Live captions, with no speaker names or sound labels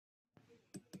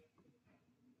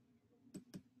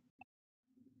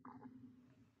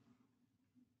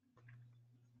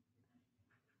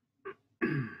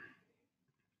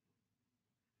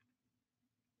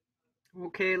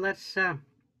Okay, let's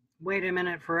wait a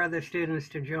minute for other students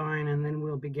to join and then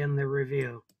we'll begin the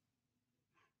review.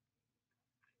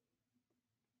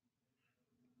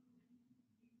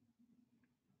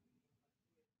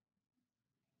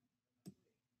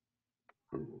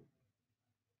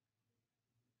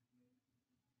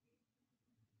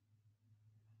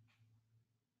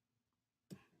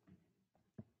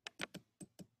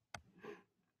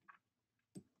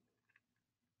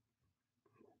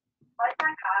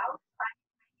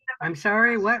 I'm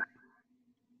sorry, what?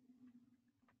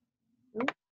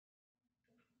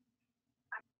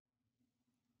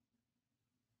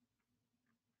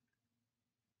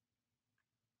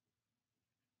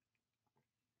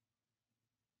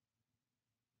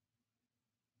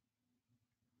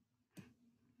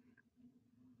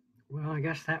 Well, I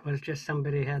guess that was just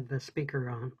somebody had the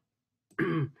speaker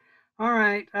on. All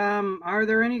right, are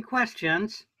there any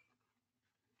questions?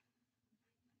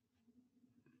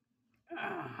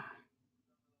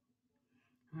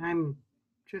 I'm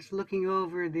just looking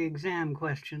over the exam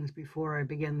questions before I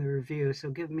begin the review, so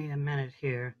give me a minute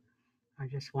here. I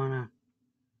just want to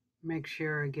make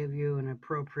sure I give you an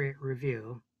appropriate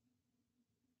review.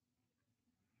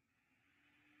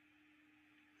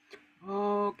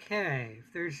 Okay,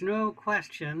 if there's no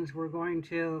questions, we're going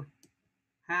to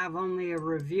have only a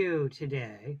review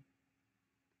today.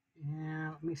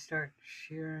 And let me start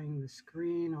sharing the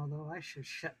screen, although I should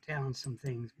shut down some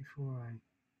things before I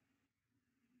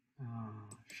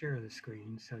share the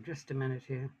screen. So just a minute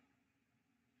here.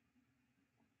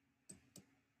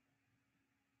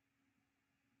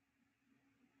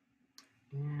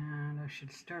 And I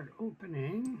should start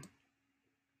opening,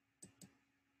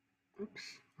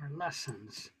 our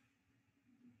lessons,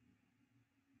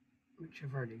 which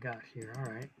I've already got here.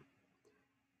 All right.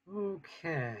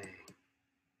 Okay.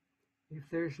 If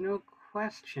there's no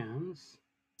questions,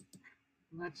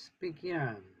 let's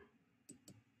begin.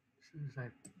 As soon as I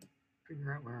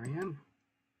figure out where I am.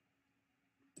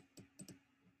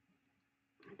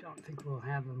 I don't think we'll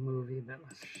have a movie, but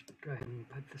let's go ahead and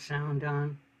put the sound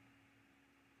on.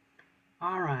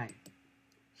 All right.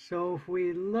 So if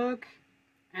we look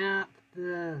at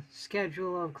the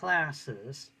schedule of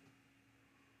classes,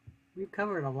 we've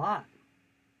covered a lot.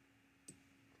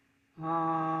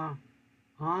 On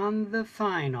the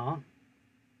final,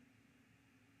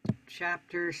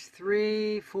 chapters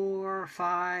 3, 4,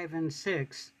 5, and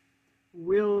 6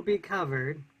 will be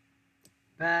covered,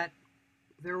 but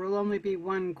there will only be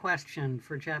one question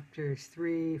for chapters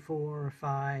 3, 4,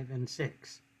 5, and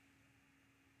 6.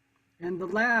 And the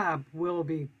lab will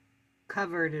be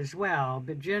covered as well,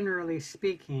 but generally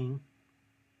speaking,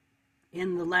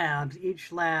 in the labs,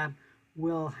 each lab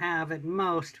will have at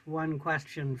most one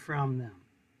question from them.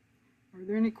 Are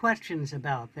there any questions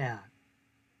about that?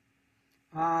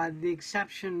 The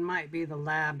exception might be the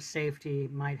lab safety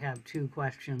might have 2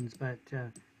 questions, but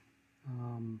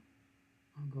I'll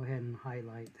go ahead and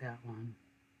highlight that one.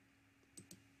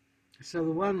 So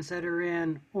the ones that are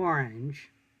in orange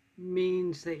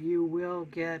means that you will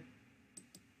get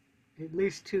at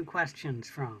least 2 questions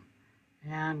from.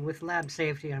 And with lab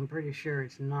safety, I'm pretty sure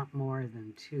it's not more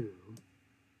than 2.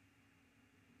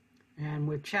 And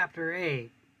with chapter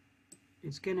 8,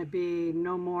 it's going to be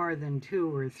no more than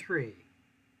 2 or 3.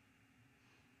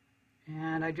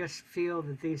 And I just feel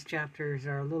that these chapters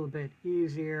are a little bit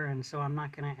easier, and so I'm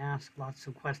not going to ask lots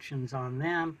of questions on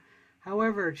them.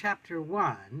 However, chapter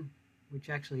 1, which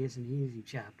actually is an easy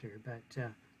chapter, but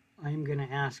I'm going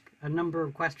to ask a number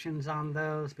of questions on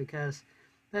those because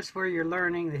that's where you're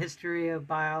learning the history of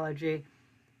biology.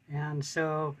 And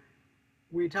so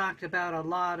we talked about a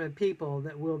lot of people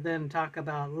that we'll then talk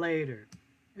about later.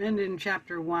 And in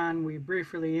chapter 1, we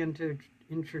briefly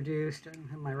introduced, I don't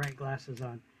have my right glasses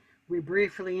on, we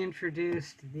briefly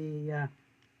introduced the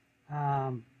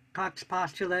Koch's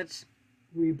postulates.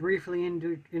 We briefly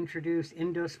introduced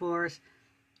endospores.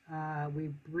 We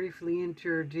briefly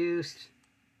introduced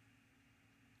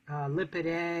lipid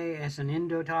A as an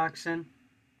endotoxin.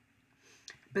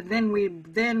 But then we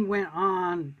went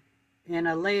on in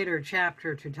a later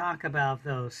chapter to talk about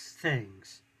those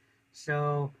things.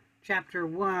 So chapter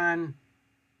 1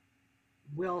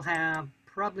 will have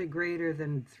probably greater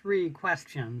than 3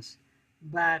 questions,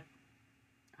 but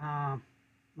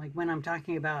like when I'm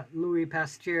talking about Louis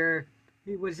Pasteur,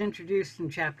 he was introduced in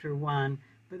chapter 1,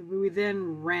 but we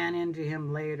then ran into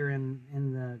him later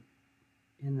in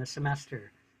the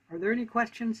semester. Are there any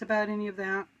questions about any of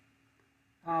that?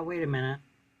 Wait a minute.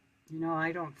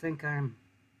 I don't think I'm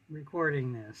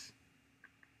recording this.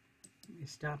 Let me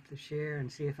stop the share and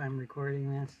see if I'm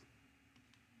recording this.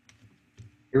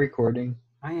 You're recording.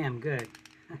 I am, good.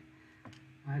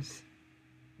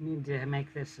 need to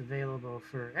make this available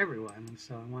for everyone, and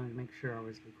so I wanted to make sure I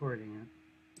was recording it.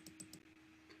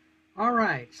 All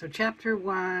right, so Chapter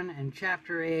 1 and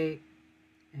Chapter 8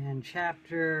 and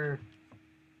Chapter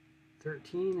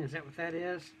 13, is that what that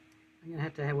is? I'm going to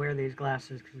have to wear these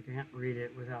glasses because I can't read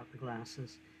it without the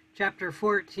glasses. Chapter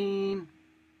 14,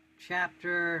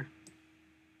 Chapter...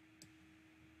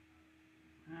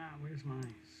 where's my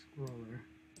scroller?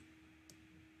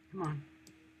 Come on.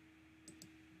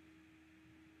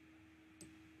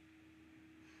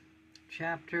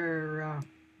 Chapter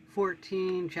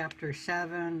 14, Chapter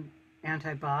 7,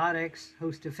 Antibiotics,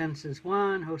 Host Defenses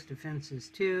 1, Host Defenses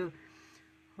 2,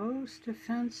 Host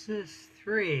Defenses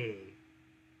 3.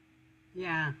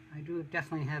 Yeah, I do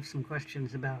definitely have some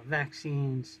questions about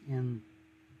vaccines in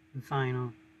the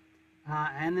final.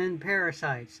 And then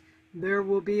parasites. There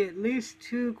will be at least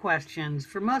 2 questions.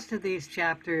 For most of these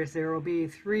chapters, there will be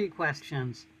 3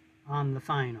 questions on the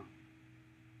final.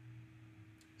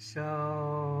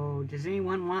 So, does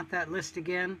anyone want that list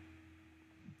again?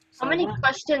 How many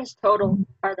questions total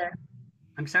are there?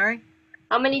 I'm sorry?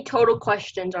 How many total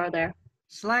questions are there?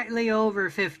 Slightly over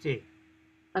 50.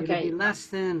 Okay. It'll be less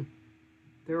than...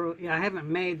 I haven't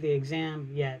made the exam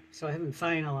yet, so I haven't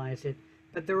finalized it.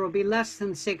 But there will be less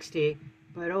than 60,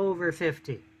 but over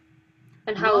 50.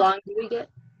 And how long do we get?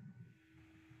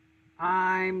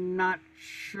 I'm not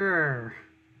sure.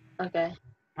 Okay.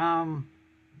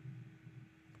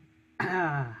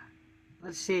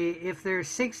 Let's see, if there's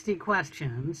 60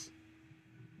 questions,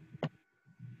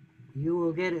 you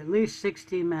will get at least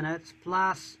 60 minutes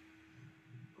plus,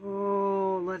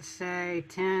 let's say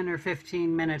 10 or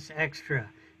 15 minutes extra.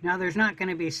 Now, there's not going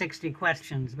to be 60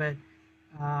 questions, but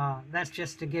that's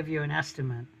just to give you an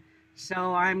estimate.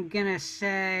 So I'm going to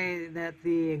say that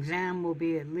the exam will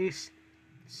be at least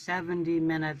 70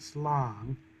 minutes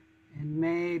long, and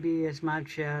maybe as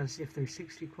much as, if there's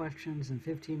 60 questions in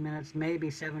 15 minutes, maybe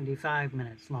 75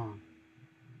 minutes long.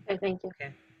 Okay, thank you.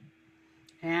 Okay.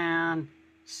 And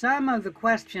some of the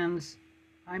questions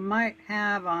I might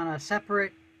have on a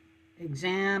separate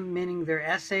exam, meaning they're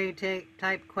essay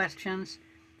type questions,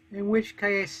 in which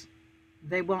case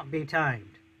they won't be timed.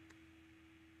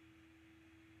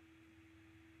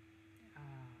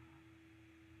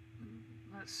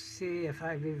 Let's see if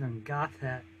I've even got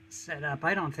that set up.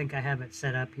 I don't think I have it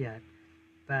set up yet,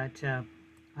 but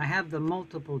I have the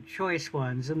multiple choice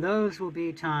ones, and those will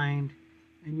be timed,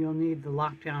 and you'll need the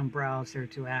lockdown browser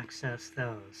to access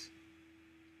those.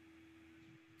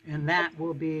 And that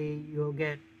will be, you'll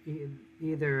get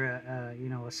either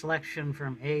a selection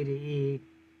from A to E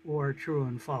or true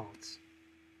and false,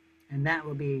 and that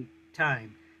will be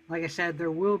timed. Like I said,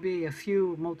 there will be a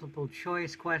few multiple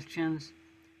choice questions,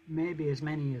 maybe as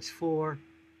many as 4,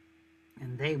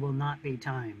 and they will not be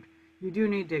timed. You do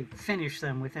need to finish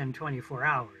them within 24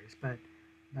 hours, but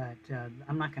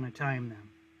I'm not going to time them.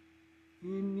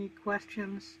 Any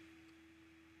questions?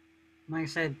 Like I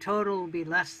said, total will be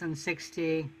less than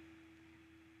 60,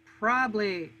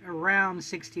 probably around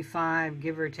 65,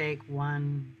 give or take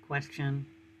 1 question.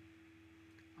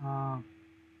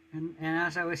 And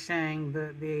as I was saying,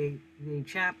 the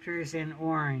chapters in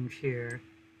orange here,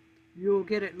 you'll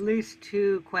get at least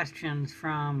 2 questions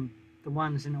from the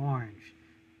ones in orange.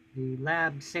 The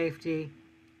lab safety,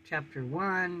 chapter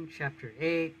 1, chapter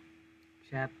 8,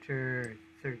 chapter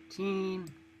 13,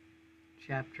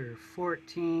 chapter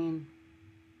 14,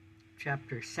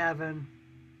 chapter 7,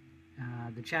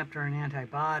 the chapter on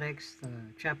antibiotics, the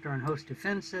chapter on host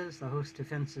defenses, the host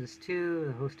defenses 2,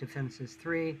 the host defenses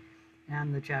 3,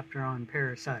 and the chapter on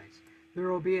parasites.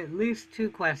 There will be at least 2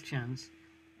 questions,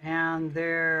 and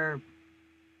there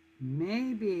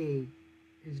may be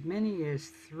as many as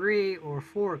 3 or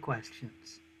 4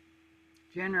 questions.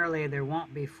 Generally, there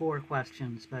won't be 4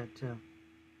 questions, but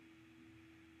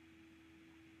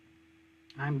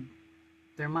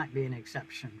there might be an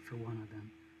exception for one of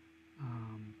them.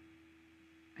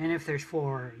 And if there's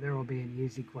 4, there will be an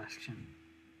easy question.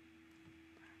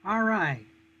 All right.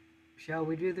 Shall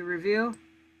we do the review?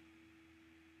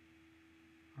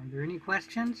 Are there any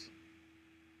questions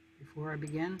before I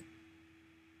begin?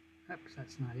 Oops,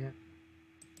 that's not it.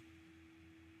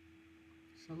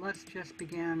 So let's just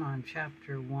begin on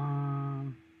chapter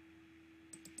 1.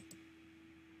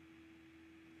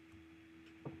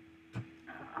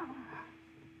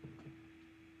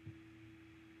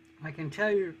 I can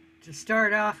tell you to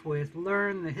start off with,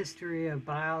 learn the history of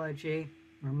biology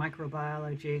or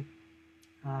microbiology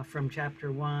from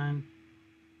chapter 1.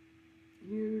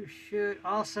 You should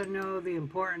also know the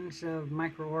importance of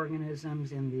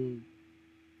microorganisms in the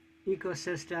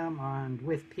ecosystem and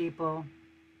with people.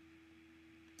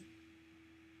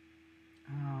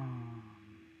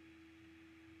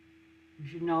 You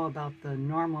should know about the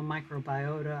normal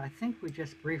microbiota. I think we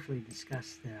just briefly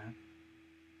discussed that.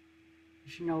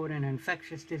 You should know what an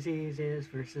infectious disease is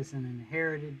versus an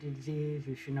inherited disease.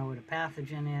 You should know what a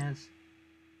pathogen is.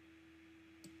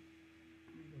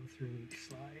 Let me go through each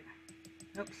slide.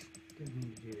 Oops, didn't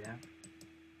mean to do that.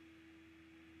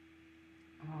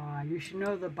 You should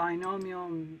know the binomial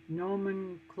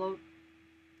nomenclature.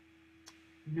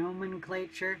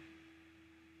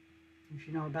 You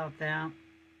should know about that.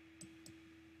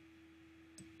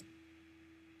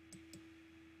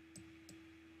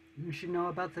 You should know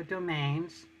about the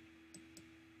domains.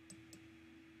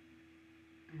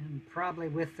 And probably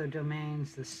with the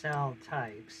domains, the cell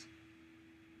types.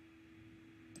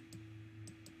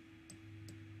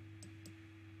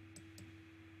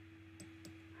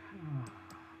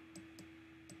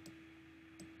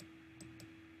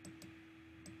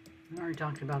 I already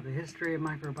talked about the history of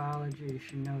microbiology. You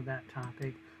should know that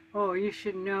topic. Oh, you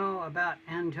should know about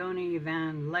Antony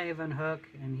van Leeuwenhoek,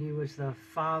 and he was the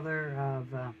father of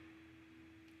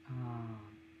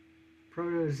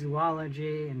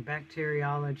protozoology and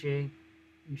bacteriology.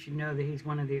 You should know that he's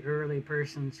one of the early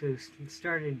persons who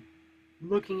started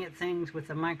looking at things with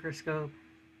a microscope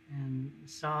and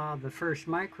saw the first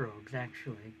microbes,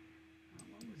 actually.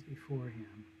 What was before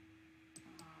him?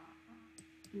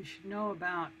 You should know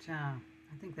about, I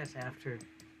think that's after,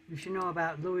 you should know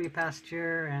about Louis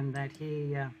Pasteur and that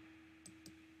he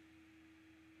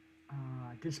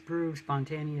disproved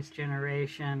spontaneous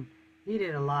generation. He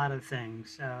did a lot of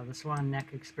things. The swan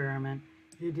neck experiment.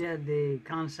 He did the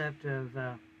concept of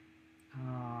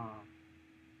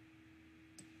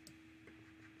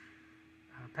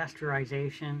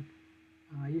pasteurization.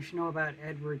 You should know about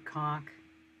Edward Koch.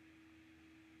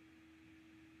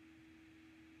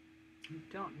 I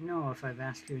don't know if I've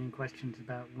asked you any questions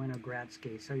about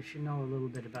Winogradsky, so you should know a little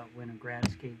bit about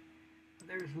Winogradsky.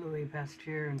 There's Louis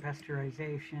Pasteur and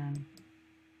pasteurization.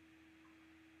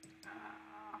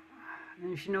 And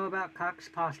you should know about Koch's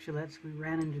postulates. We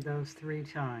ran into those 3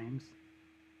 times.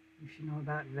 You should know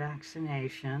about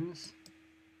vaccinations.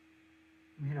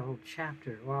 We had a whole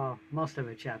chapter, well, most of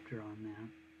a chapter on that.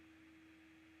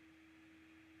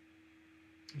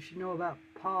 You should know about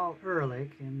Paul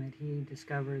Ehrlich and that he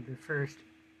discovered the first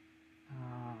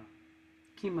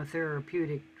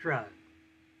chemotherapeutic drug.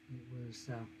 It was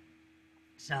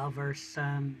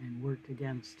salvarsan and worked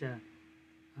against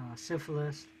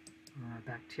syphilis or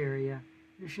bacteria.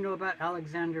 You should know about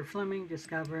Alexander Fleming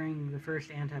discovering the first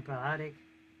antibiotic,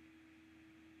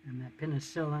 and that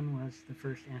penicillin was the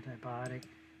first antibiotic.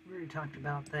 We already talked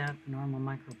about that, the normal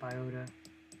microbiota.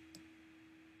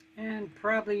 And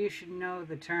probably you should know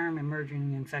the term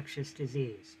emerging infectious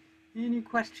disease. Any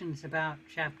questions about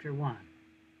Chapter 1?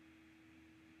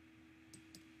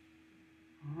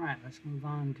 All right, let's move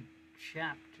on to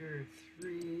Chapter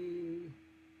 3.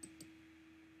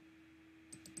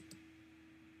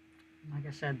 Like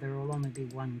I said, there will only be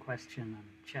one question on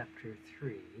Chapter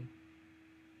 3.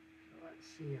 So let's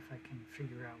see if I can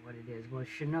figure out what it is. Well, you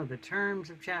should know the terms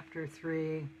of Chapter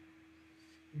 3.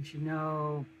 You should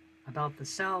know about the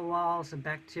cell walls of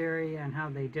bacteria and how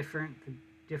they differ,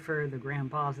 the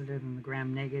gram-positive and the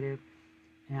gram-negative,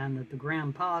 and that the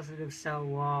gram-positive cell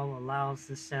wall allows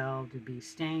the cell to be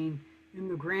stained in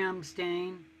the gram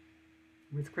stain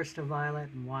with crystal violet,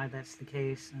 and why that's the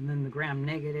case, and then the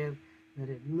gram-negative, that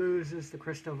it loses the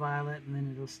crystal violet and then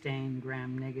it'll stain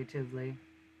gram-negatively.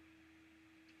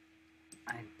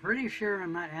 I'm pretty sure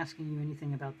I'm not asking you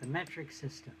anything about the metric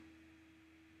system.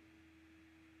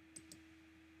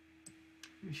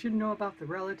 You should know about the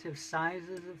relative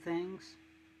sizes of things,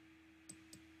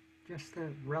 just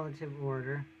the relative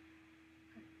order.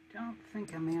 I don't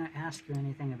think I'm going to ask you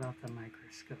anything about the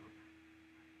microscope.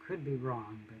 Could be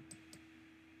wrong, but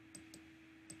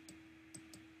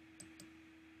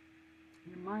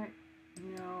you might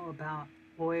know about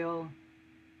oil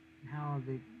and how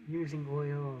using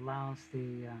oil allows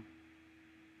the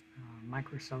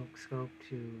microscope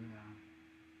to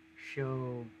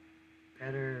show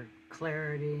better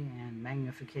clarity and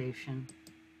magnification.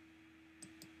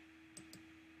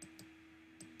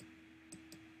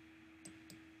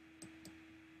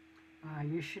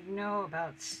 You should know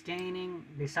about staining,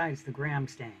 besides the gram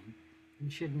stain. You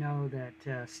should know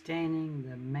that staining,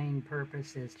 the main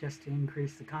purpose is just to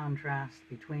increase the contrast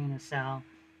between a cell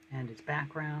and its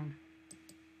background.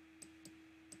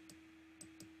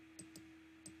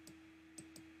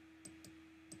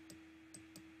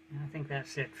 And I think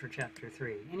that's it for Chapter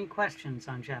 3. Any questions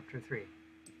on Chapter 3?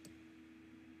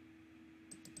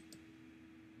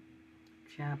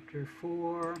 Chapter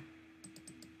 4.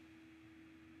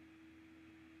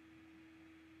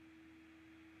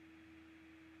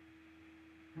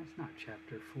 That's not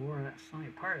chapter 4. That's only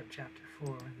part of chapter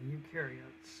 4. The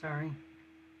eukaryotes. Sorry.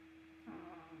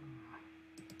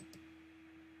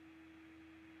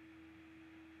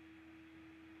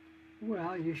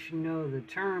 Well, you should know the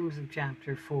terms of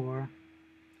chapter 4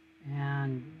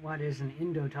 and what is an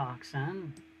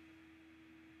endotoxin.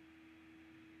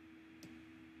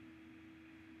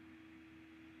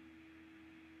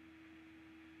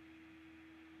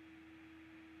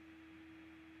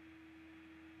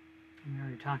 We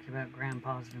already talked about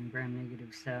gram-positive and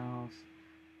gram-negative cells.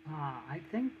 I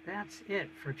think that's it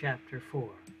for chapter 4.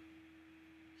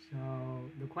 So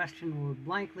the question would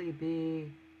likely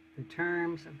be the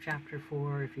terms of chapter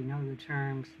 4. If you know the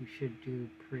terms, you should do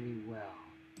pretty well.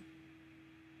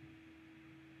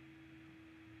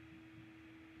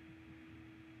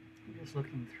 I'm just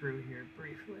looking through here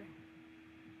briefly.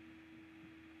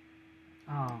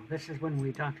 Oh, this is when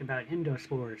we talked about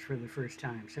endospores for the first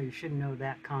time, so you should know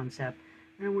that concept.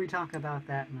 And we talk about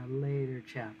that in a later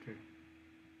chapter.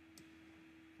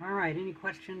 All right, any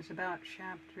questions about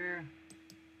chapter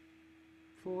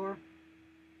 4?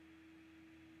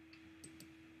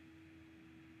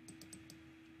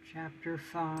 Chapter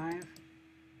 5.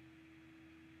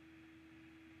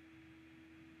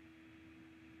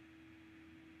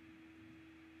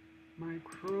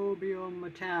 Microbial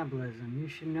metabolism. You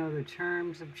should know the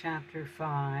terms of chapter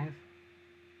 5.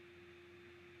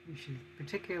 You should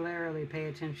particularly pay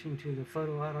attention to the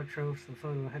photoautotrophs, the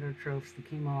photoheterotrophs, the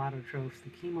chemoautotrophs,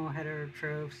 the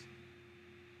chemoheterotrophs.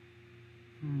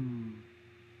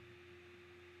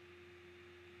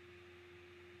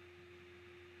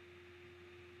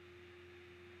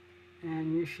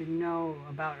 And you should know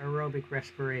about aerobic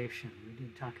respiration. We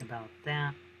did talk about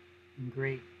that in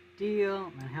great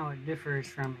deal and how it differs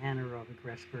from anaerobic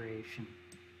respiration.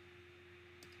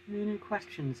 Any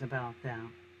questions about that?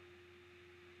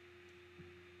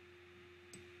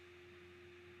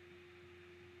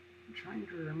 I'm trying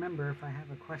to remember if I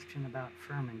have a question about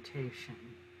fermentation.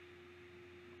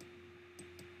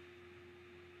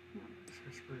 No, that's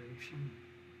respiration.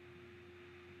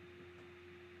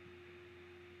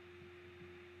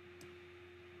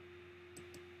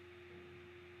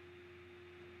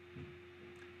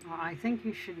 I think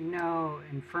you should know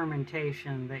in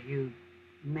fermentation that you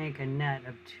make a net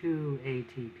of 2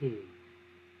 ATP.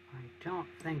 I don't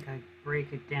think I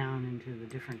break it down into the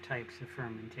different types of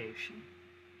fermentation.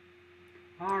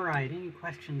 All right, any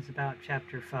questions about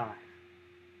chapter 5?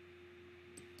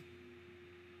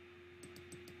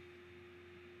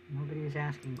 Nobody's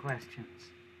asking questions.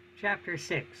 Chapter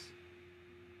 6.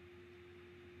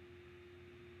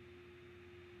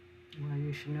 Well,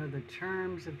 you should know the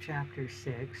terms of chapter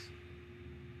 6.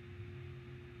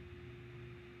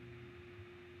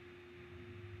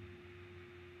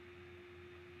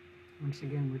 Once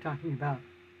again, we're talking about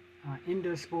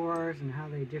endospores and how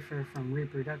they differ from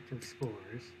reproductive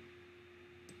spores.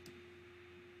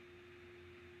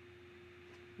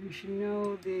 You should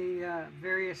know the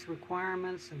various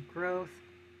requirements of growth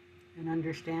and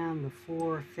understand the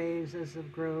 4 phases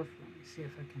of growth. Let me see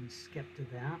if I can skip to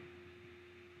that.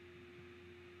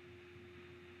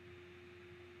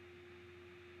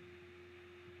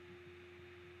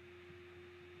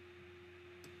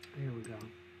 There we go.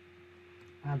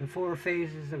 The 4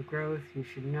 phases of growth, you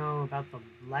should know about the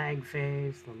lag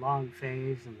phase, the log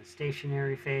phase, and the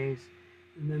stationary phase.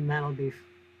 And then that'll be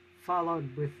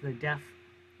followed with the death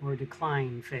or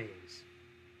decline phase.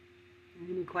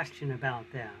 Any question about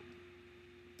that?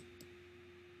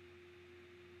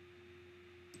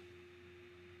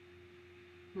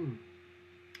 I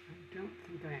don't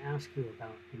think I asked you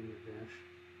about any of this.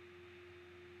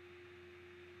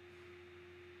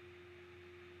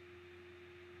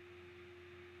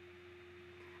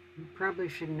 You probably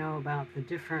should know about the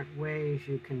different ways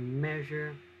you can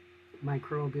measure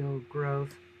microbial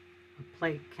growth. A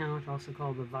plate count, also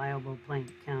called the viable plate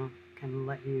count, can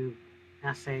let you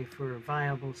assay for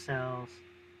viable cells.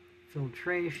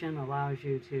 Filtration allows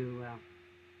you to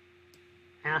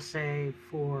assay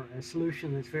for a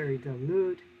solution that's very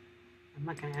dilute. I'm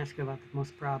not going to ask you about the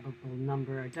most probable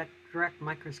number. A direct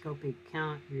microscopic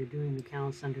count, you're doing the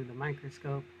counts under the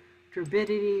microscope.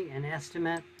 Turbidity, an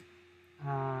estimate,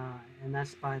 and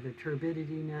that's by the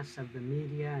turbidiness of the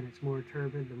media, and it's more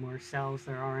turbid the more cells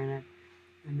there are in it.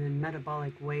 And then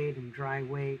metabolic weight and dry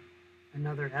weight,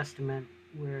 another estimate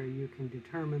where you can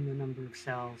determine the number of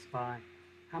cells by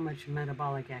how much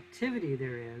metabolic activity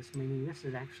there is, meaning this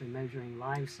is actually measuring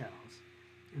live cells,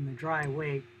 and the dry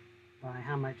weight by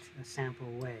how much a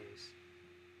sample weighs.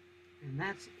 And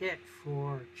that's it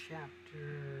for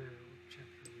chapter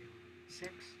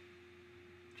 6?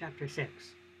 Chapter 6.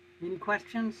 Any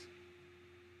questions?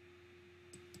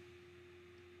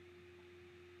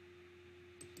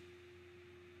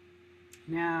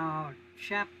 Now,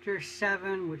 chapter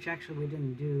 7, which actually we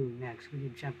didn't do next. We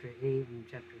did chapter 8 and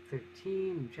chapter 13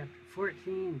 and chapter 14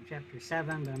 and chapter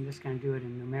 7, but I'm just going to do it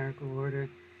in numerical order.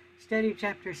 Study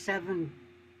chapter 7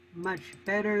 much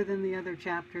better than the other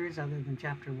chapters, other than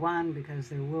chapter 1, because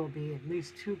there will be at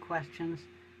least 2 questions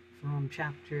from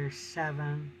chapter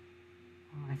 7.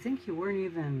 I think you weren't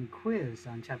even quizzed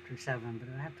on chapter 7, but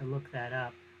I have to look that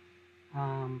up.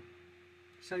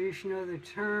 So you should know the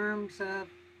terms of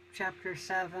chapter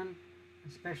 7,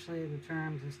 especially the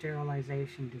terms of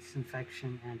sterilization,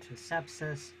 disinfection,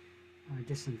 antisepsis,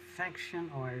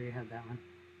 disinfection, oh, I already have that one,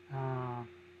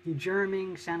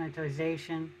 degerming,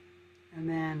 sanitization, and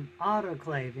then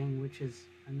autoclaving, which is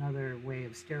another way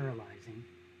of sterilizing.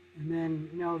 And then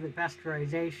you know that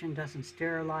pasteurization doesn't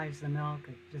sterilize the milk,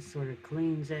 it just sort of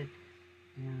cleans it,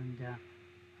 and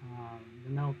the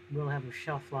milk will have a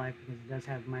shelf life because it does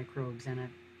have microbes in it.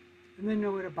 And then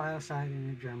know what a biocide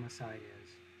and a germicide is.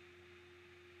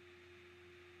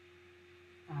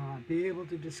 Be able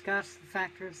to discuss the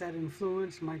factors that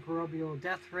influence microbial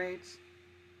death rates.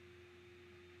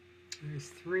 There's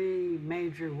 3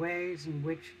 major ways in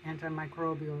which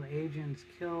antimicrobial agents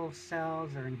kill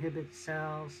cells or inhibit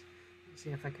cells. Let's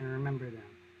see if I can remember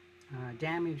them.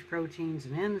 Damage proteins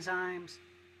and enzymes,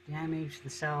 damage the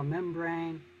cell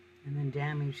membrane, and then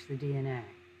damage the DNA.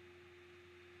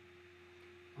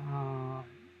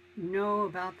 Know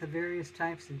about the various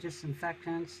types of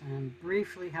disinfectants and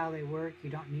briefly how they work. You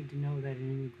don't need to know that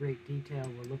in any great detail.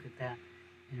 We'll look at that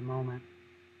in a moment.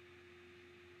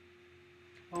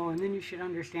 Oh, and then you should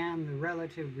understand the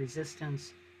relative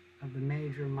resistance of the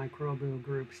major microbial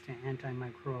groups to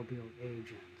antimicrobial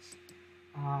agents.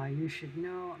 You should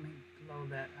know, let me blow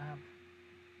that up,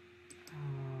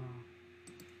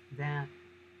 that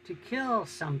to kill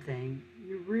something,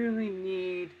 you really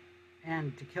need,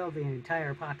 and to kill the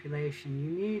entire population,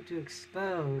 you need to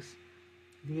expose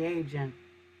the agent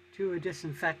to a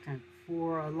disinfectant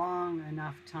for a long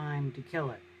enough time to kill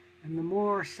it. And the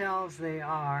more cells they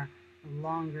are, the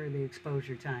longer the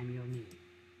exposure time you'll need.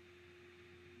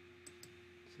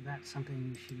 So that's something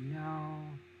you should know.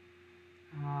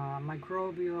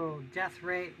 Microbial death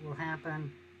rate will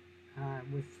happen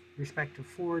with respect to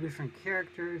 4 different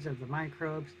characters of the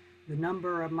microbes. The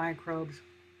number of microbes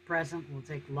present will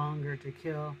take longer to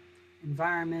kill.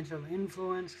 Environmental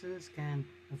influences can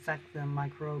affect the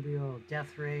microbial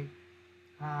death rate.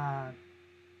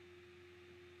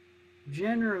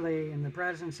 Generally, in the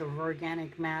presence of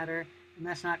organic matter, and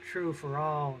that's not true for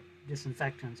all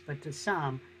disinfectants, but to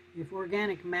some, if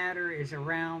organic matter is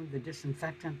around, the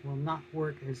disinfectant will not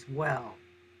work as well.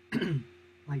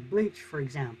 Like bleach, for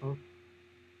example,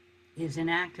 is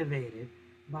inactivated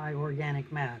by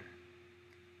organic matter.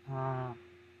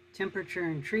 Temperature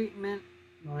and treatment,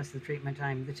 well, that's the treatment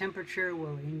time. The temperature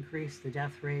will increase the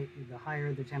death rate. The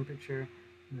higher the temperature,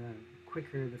 the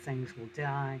quicker the things will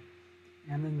die.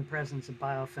 And then the presence of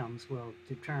biofilms will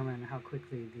determine how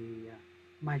quickly the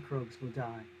microbes will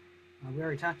die. We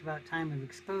already talked about time of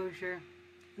exposure.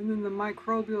 And then the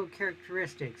microbial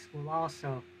characteristics will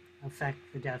also affect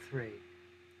the death rate.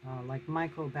 Like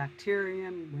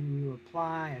mycobacterium, when you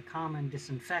apply a common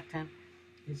disinfectant,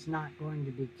 it's not going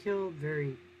to be killed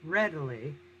very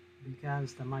readily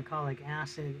because the mycolic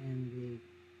acid in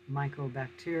the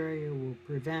mycobacteria will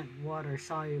prevent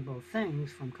water-soluble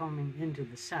things from coming into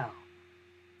the cell.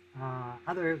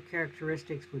 Other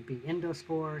characteristics would be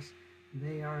endospores.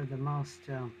 They are the most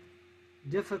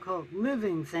difficult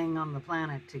living thing on the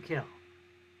planet to kill.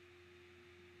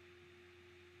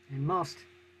 And most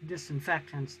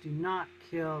disinfectants do not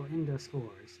kill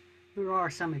endospores. There are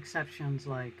some exceptions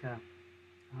like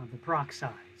the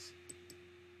peroxides.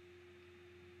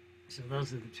 So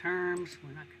those are the terms.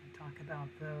 We're not going to talk about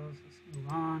those. Let's move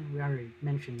on. We already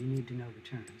mentioned you need to know the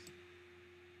terms.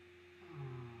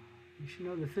 You should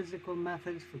know the physical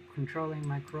methods for controlling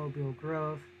microbial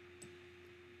growth.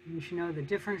 You should know the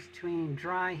difference between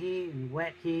dry heat and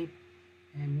wet heat,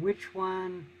 and which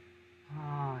one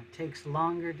takes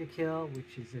longer to kill,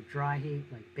 which is a dry heat,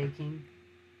 like baking.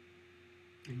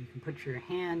 And you can put your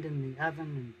hand in the oven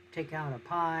and take out a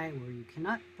pie, where you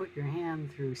cannot put your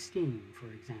hand through steam, for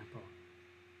example.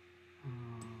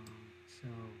 So,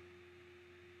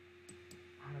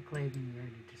 autoclaving, we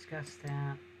already discussed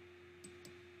that.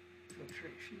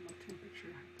 Filtration, low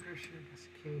temperature, high pressure,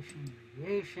 desiccation,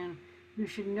 radiation. You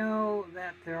should know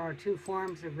that there are 2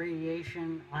 forms of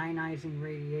radiation: ionizing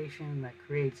radiation that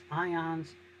creates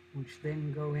ions, which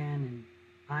then go in and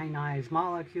ionize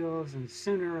molecules, and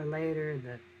sooner or later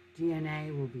the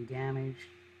DNA will be damaged,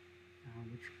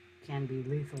 which can be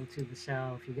lethal to the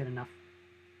cell. If you get enough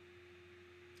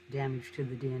damage to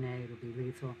the DNA, it'll be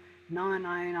lethal.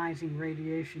 non-ionizing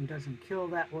radiation doesn't kill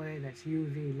that way. That's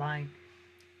UV light.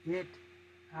 It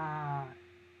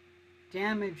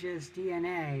damages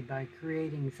DNA by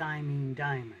creating thymine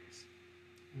dimers.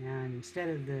 And instead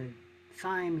of the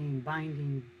thymine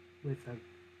binding with a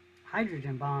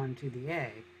hydrogen bond to the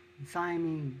A, the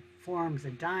thymine forms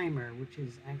a dimer, which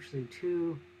is actually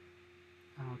two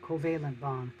covalent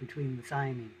bonds between the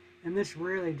thymine. And this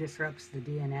really disrupts the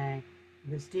DNA.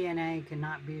 This DNA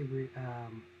cannot be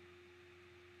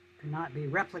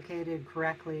replicated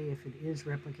correctly. If it is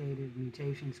replicated,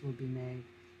 mutations will be made,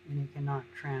 and it cannot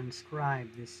transcribe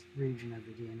this region of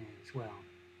the DNA as well.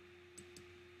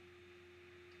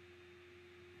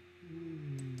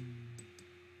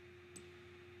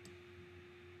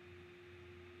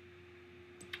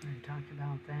 I talked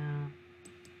about that.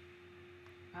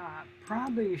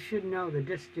 Probably you should know the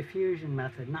disk diffusion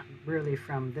method, not really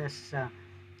from this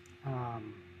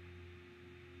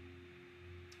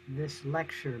this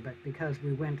lecture, but because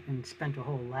we went and spent a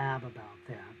whole lab about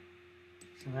that.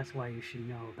 So that's why you should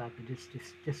know about the disk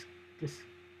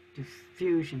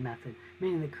diffusion method,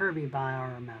 meaning the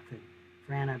Kirby-Bauer method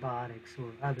for antibiotics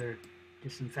or other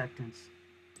disinfectants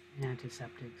and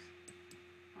antiseptics.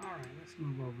 All right, let's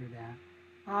move over that.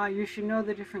 You should know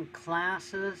the different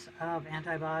classes of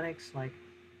antibiotics, like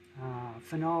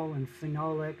phenol and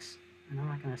phenolics, and I'm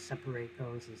not going to separate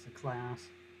those as a class.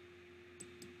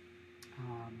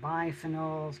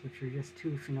 Biphenyls, which are just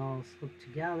two phenols hooked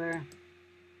together.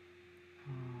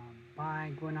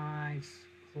 Biguanides,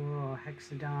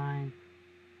 chlorohexidine,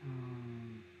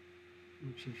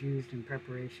 which is used in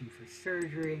preparation for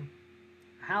surgery.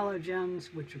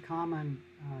 Halogens, which are common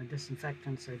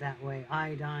disinfectants, are that way.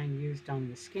 Iodine, used on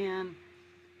the skin,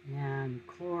 and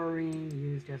chlorine,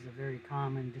 used as a very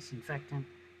common disinfectant.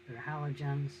 They're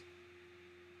halogens.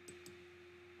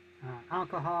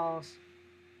 Alcohols,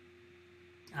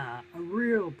 a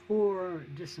real poor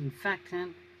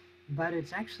disinfectant, but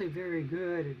it's actually very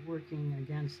good at working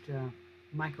against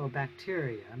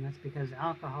mycobacteria, and that's because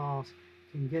alcohols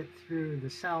can get through the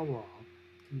cell wall,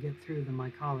 can get through the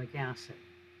mycolic acid.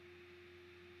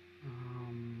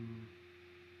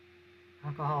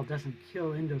 Alcohol doesn't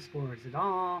kill endospores at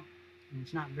all, and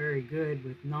it's not very good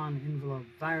with non-enveloped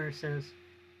viruses,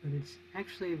 but it's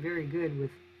actually very good with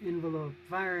enveloped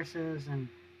viruses and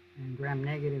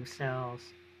gram-negative cells,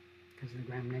 because the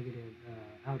gram-negative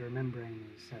outer membrane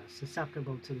is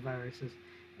susceptible to the viruses.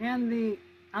 And the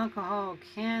alcohol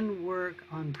can work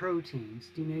on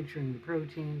proteins, denaturing the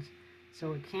proteins,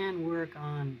 so it can work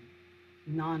on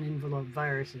non-enveloped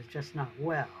viruses, just not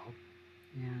well,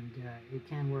 and it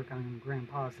can work on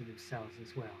gram-positive cells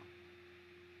as well.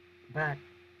 But,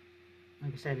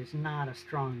 like I said, it's not a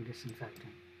strong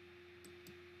disinfectant.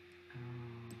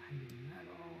 Heavy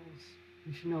metals.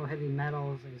 You should know heavy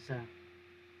metals is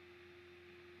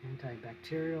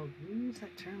antibacterial. Do we use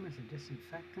that term as a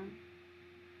disinfectant?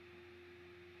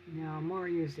 No, more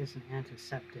used as an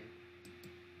antiseptic,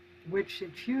 which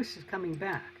its use is coming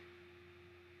back.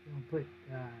 You'll put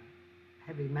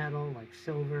heavy metal like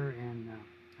silver in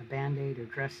a Band-Aid or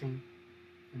dressing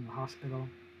in the hospital.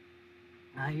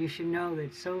 You should know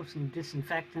that soaps and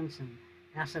disinfectants and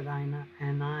acid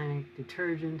anionic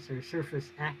detergents are surface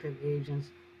active agents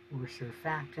or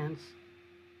surfactants.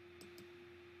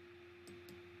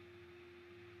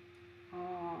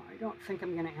 I don't think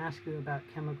I'm going to ask you about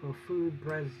chemical food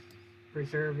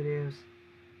preservatives.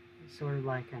 It's sort of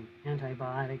like an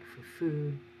antibiotic for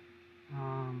food.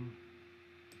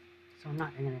 So I'm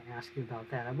not going to ask you about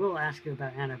that. I will ask you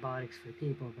about antibiotics for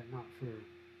people, but not for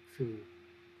food.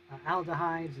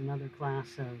 Aldehydes, another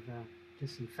class of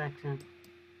disinfectant.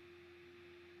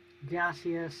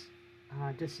 Gaseous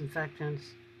disinfectants,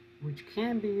 which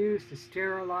can be used to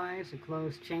sterilize a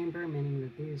closed chamber, meaning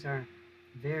that these are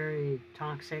very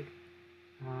toxic.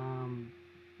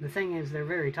 The thing is, they're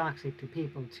very toxic to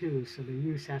people too, so their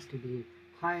use has to be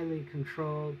highly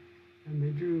controlled, and they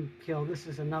do kill. This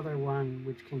is another one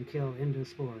which can kill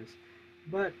endospores.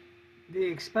 But the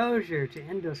exposure to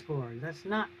endospores, that's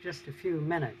not just a few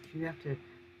minutes. You have to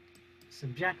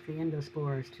subject the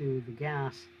endospores to the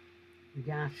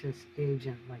gaseous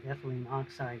agent like ethylene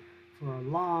oxide for a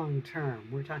long term.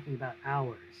 We're talking about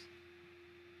hours.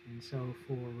 And so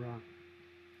for a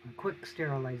quick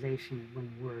sterilization, it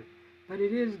wouldn't work. But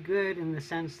it is good in the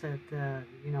sense that,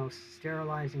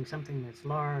 sterilizing something that's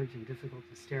large and difficult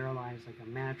to sterilize, like a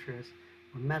mattress,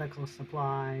 or medical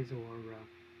supplies, or,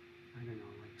 I don't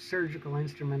know, like surgical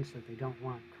instruments that they don't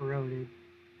want corroded,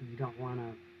 and they don't want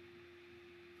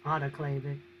to autoclave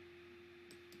it.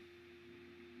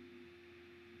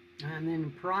 And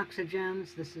then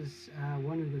peroxygens, this is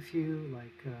one of the few,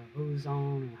 like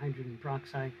ozone and hydrogen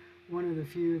peroxide, one of the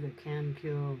few that can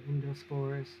kill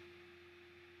endospores,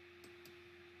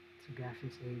 so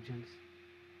gaseous agents.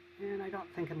 And I don't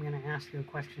think I'm going to ask you a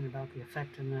question about the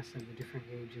effectiveness of the different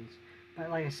agents. But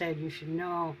like I said, you should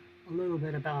know a little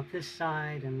bit about this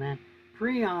side, and that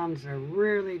prions are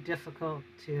really difficult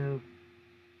to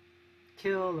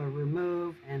kill or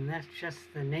remove, and that's just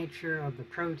the nature of the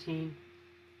protein.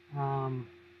 Let me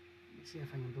see if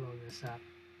I can blow this up.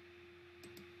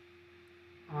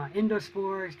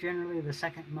 Endospores, generally the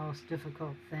second most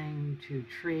difficult thing to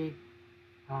treat.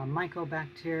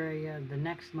 Mycobacteria, the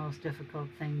next most difficult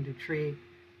thing to treat.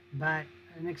 But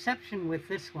an exception with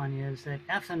this one is that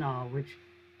ethanol, which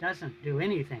doesn't do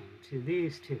anything to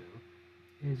these two,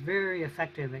 is very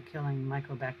effective at killing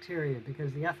mycobacteria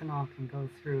because the ethanol can go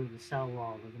through the cell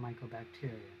wall of the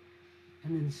mycobacteria.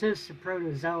 And then cysts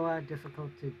protozoa,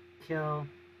 difficult to kill,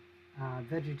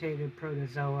 vegetative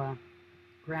protozoa,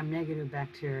 gram-negative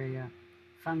bacteria,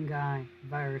 fungi,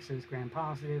 viruses,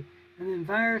 gram-positive, and then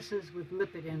viruses with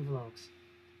lipid envelopes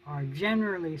are,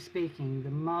 generally speaking, the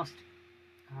most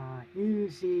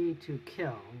easy to kill,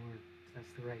 or if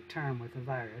that's the right term with a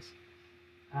virus,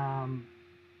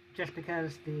 just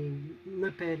because the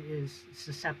lipid is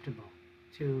susceptible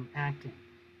to acting.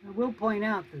 I will point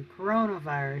out that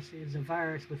coronavirus is a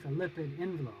virus with a lipid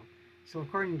envelope, so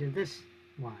according to this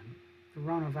one,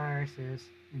 coronavirus is,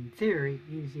 in theory,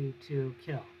 easy to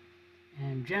kill.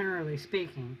 And generally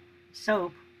speaking,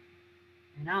 soap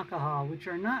and alcohol, which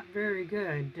are not very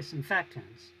good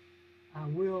disinfectants,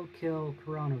 will kill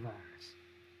coronavirus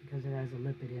because it has a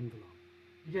lipid envelope.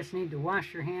 You just need to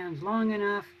wash your hands long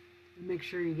enough and make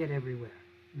sure you get everywhere.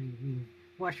 I mean, you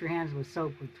wash your hands with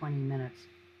soap for 20 minutes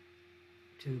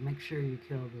to make sure you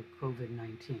kill the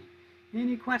COVID-19.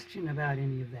 Any question about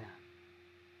any of that?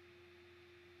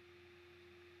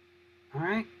 All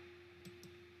right.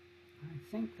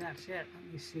 I think that's it.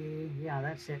 Let me see. Yeah,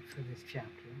 that's it for this chapter.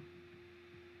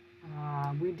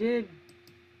 We did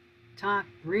talk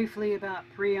briefly about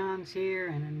prions here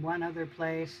and in one other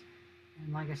place.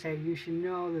 And like I said, you should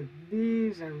know that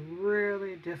these are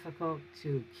really difficult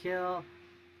to kill.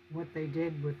 What they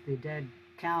did with the dead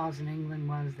cows in England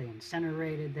was they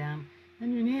incinerated them.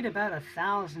 And you need about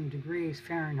 1,000 degrees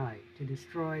Fahrenheit to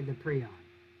destroy the prion.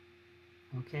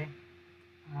 Okay?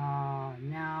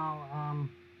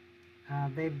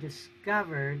 They've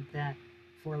discovered that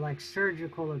for like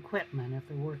surgical equipment, if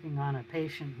they're working on a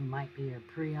patient who might be a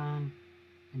prion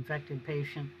infected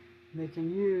patient, they can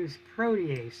use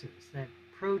proteases. That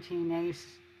proteinase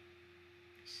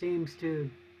seems to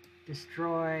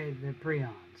destroy the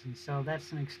prions, and so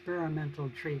that's an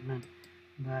experimental treatment,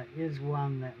 but is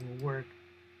one that will work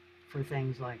for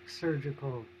things like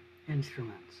surgical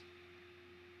instruments.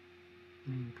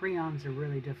 I mean, prions are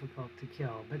really difficult to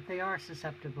kill, but they are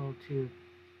susceptible to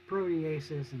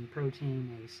proteases and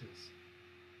proteinases.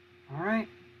 All right,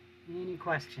 any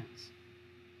questions?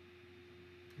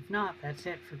 If not, that's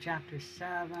it for chapter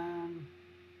 7.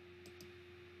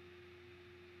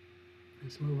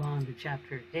 Let's move on to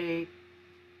chapter 8.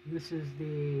 This is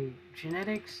the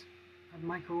genetics of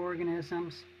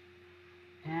microorganisms.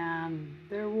 And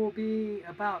there will be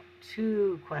about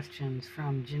 2 questions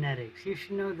from genetics. You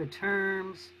should know the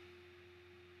terms.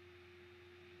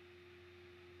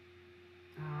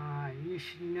 You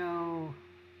should know,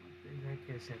 what the heck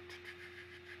is it?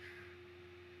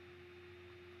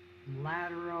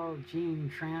 Lateral gene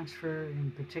transfer,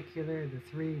 in particular, the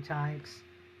 3 types.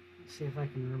 Let's see if I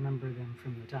can remember them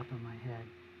from the top of my head.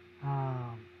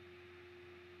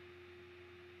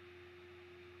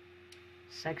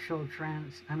 Sexual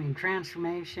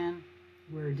transformation,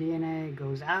 where DNA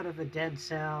goes out of a dead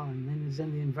cell and then is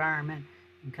in the environment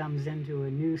and comes into a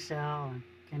new cell and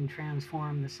can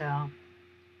transform the cell.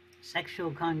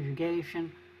 Sexual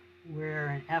conjugation, where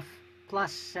an F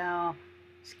plus cell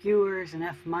skewers an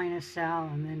F minus cell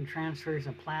and then transfers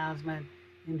a plasmid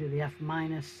into the F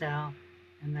minus cell,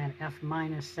 and that F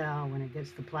minus cell, when it gets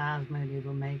the plasmid,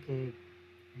 it'll make a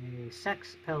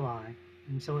sex pili,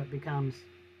 and so it becomes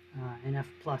an F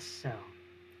plus cell.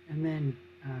 And then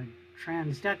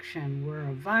transduction, where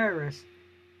a virus,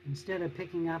 instead of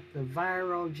picking up the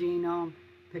viral genome,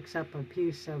 picks up a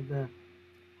piece of the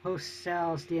host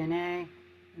cell's DNA,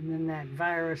 and then that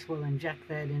virus will inject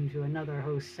that into another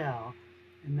host cell,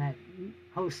 and that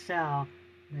host cell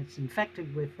that's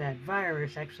infected with that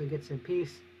virus actually gets a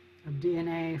piece of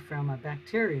DNA from a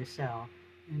bacteria cell,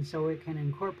 and so it can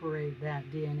incorporate that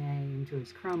DNA into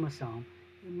its chromosome.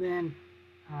 And then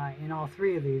in all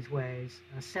 3 of these ways,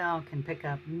 a cell can pick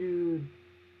up new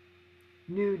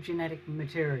genetic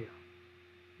material.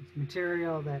 It's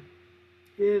material that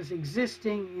is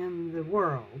existing in the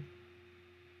world,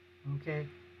 okay,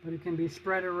 but it can be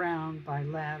spread around by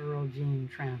lateral gene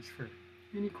transfer.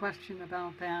 Any question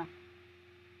about that?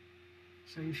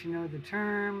 So you should know the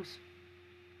terms.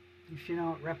 You should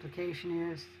know what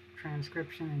replication is,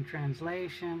 transcription and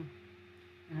translation,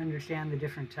 and understand the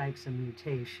different types of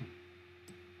mutation.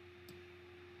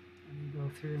 Let me go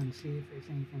through and see if there's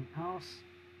anything else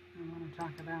I want to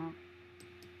talk about.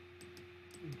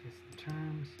 Just the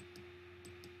terms.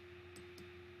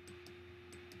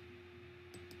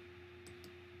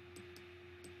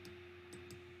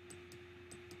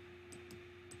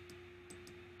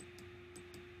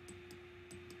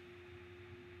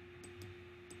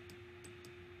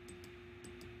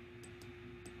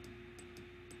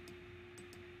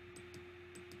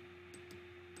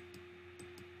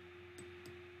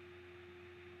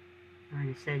 I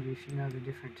already said you should know the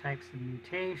different types of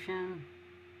mutation,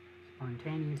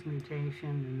 spontaneous mutation,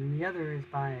 and then the other is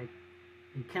by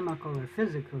a chemical or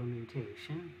physical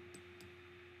mutation.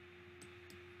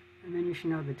 And then you should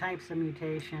know the types of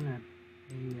mutation,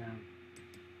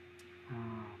 a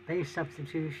base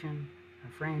substitution,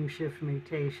 a frame shift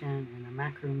mutation, and a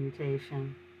macro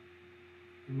mutation.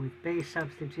 And with base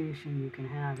substitution, you can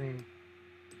have a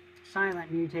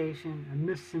silent mutation, a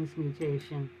missense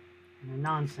mutation, and a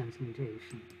nonsense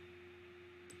mutation.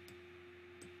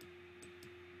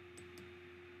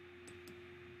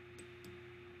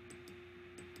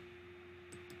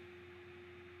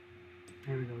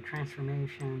 There we go,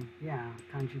 transformation, yeah,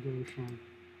 conjugation,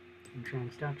 and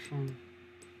transduction.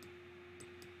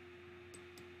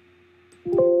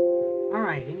 All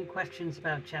right, any questions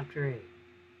about Chapter 8?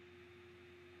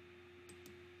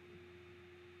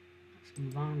 Let's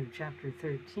move on to Chapter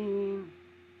 13.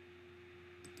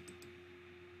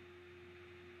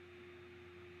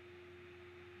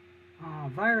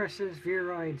 Viruses,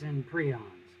 viroids, and prions.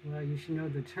 Well, you should know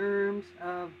the terms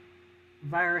of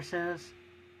viruses,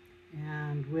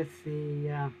 and with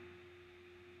the,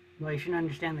 well, you should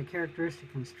understand the characteristic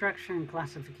and structure and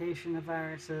classification of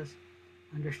viruses,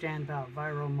 understand about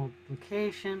viral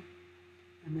multiplication,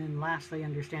 and then lastly,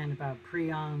 understand about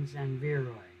prions and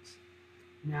viroids.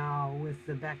 Now, with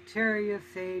the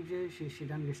bacteriophages, you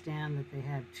should understand that they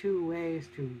have two ways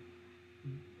to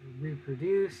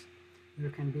reproduce. There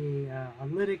can be a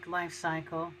lytic life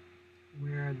cycle,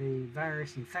 where the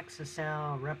virus infects a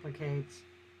cell, replicates,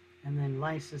 and then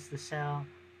lyses the cell,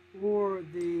 or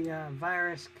the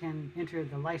virus can enter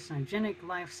the lysogenic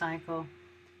life cycle.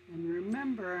 And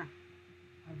remember,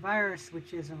 a virus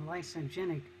which is a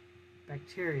lysogenic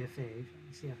bacteriophage, let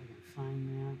me see if I can find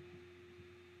that.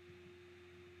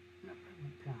 Nope, I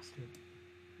went past it.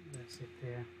 That's it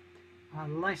there. A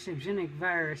lysogenic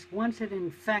virus, once it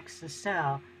infects a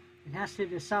cell, it has to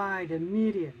decide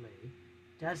immediately,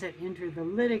 does it enter the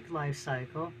lytic life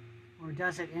cycle or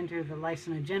does it enter the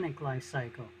lysogenic life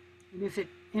cycle? And if it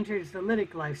enters the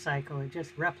lytic life cycle, it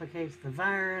just replicates the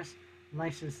virus,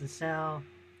 lyses the cell,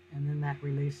 and then that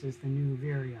releases the new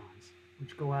virions,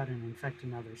 which go out and infect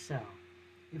another cell.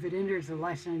 If it enters the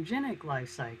lysogenic life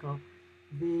cycle,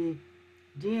 the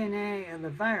DNA of the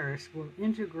virus will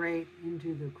integrate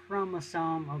into the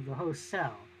chromosome of the host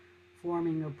cell,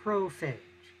 forming a prophage.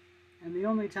 And the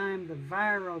only time the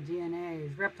viral DNA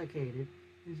is replicated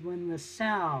is when the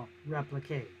cell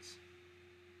replicates.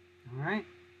 All right?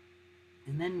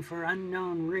 And then for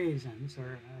unknown reasons,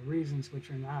 or reasons which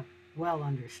are not well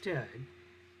understood,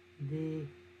 the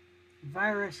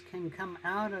virus can come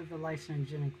out of the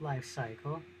lysogenic life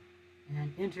cycle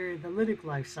and enter the lytic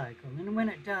life cycle. And when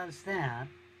it does that,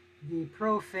 the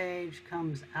prophage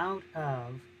comes out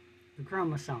of the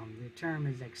chromosome. The term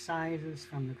is excises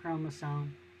from the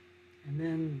chromosome, and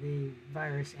then the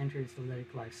virus enters the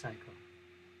lytic life cycle.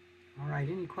 All right,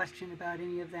 any question about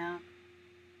any of that?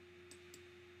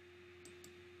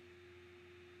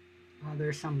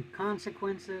 There's some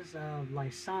consequences of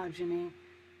lysogeny.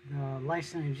 The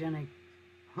lysogenic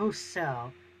host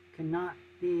cell cannot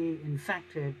be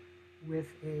infected with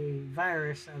a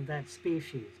virus of that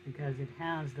species because it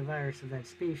has the virus of that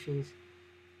species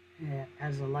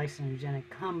as a lysogenic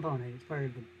component. It's part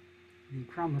of the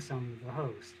chromosome of the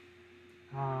host.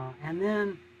 And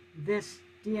then this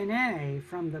DNA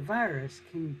from the virus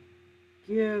can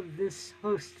give this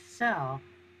host cell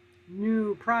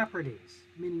new properties,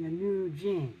 meaning a new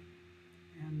gene.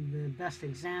 And the best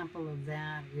example of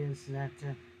that is that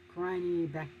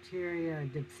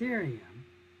Corynebacteria diphtherium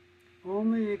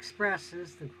only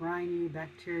expresses the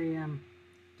Corynebacterium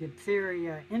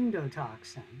diphtheria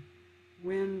endotoxin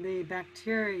when the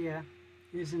bacteria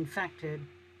is infected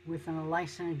with an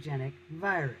lysogenic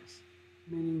virus,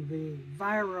 meaning the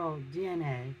viral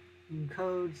DNA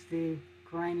encodes the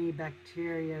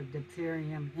Corynebacteria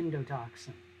diphtherium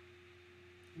endotoxin.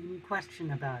 Any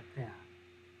question about that?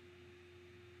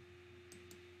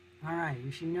 All right,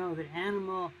 you should know that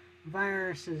animal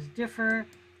viruses differ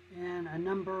in a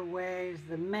number of ways.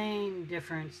 The main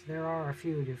difference, there are a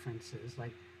few differences,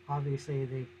 like obviously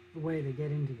the way they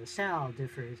get into the cell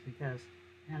differs because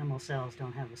animal cells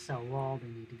don't have a cell wall they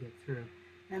need to get through.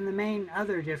 And the main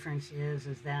other difference is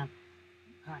that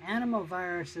animal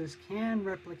viruses can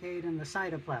replicate in the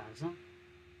cytoplasm,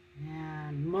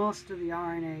 and most of the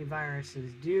RNA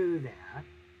viruses do that.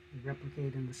 They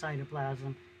replicate in the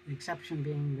cytoplasm, the exception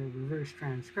being the reverse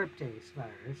transcriptase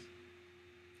virus,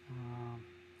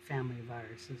 family of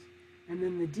viruses. And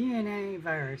then the DNA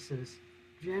viruses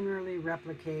generally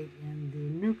replicate in the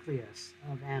nucleus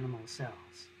of animal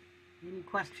cells. Any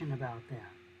question about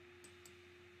that?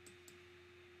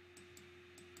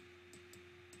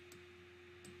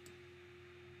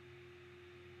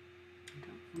 I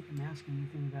don't think I'm asking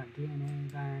anything about DNA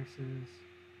viruses.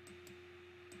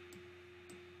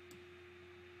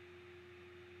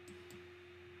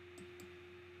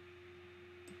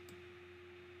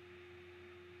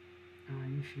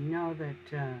 You should know that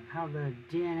how the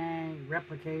DNA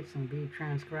replicates and be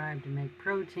transcribed to make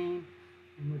protein,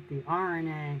 and with the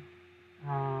RNA,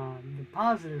 the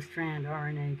positive strand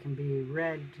RNA can be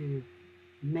read to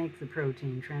make the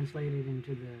protein, translated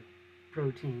into the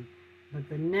protein, but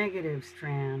the negative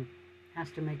strand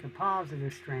has to make a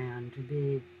positive strand to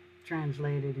be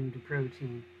translated into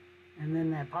protein, and then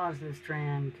that positive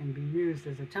strand can be used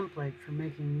as a template for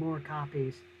making more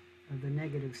copies of the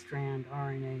negative strand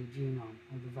RNA genome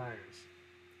of the virus.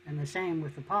 And the same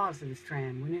with the positive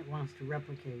strand. When it wants to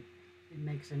replicate, it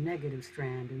makes a negative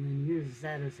strand and then uses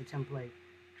that as a template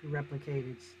to replicate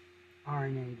its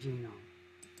RNA genome.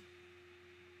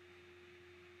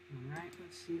 All right,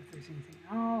 let's see if there's anything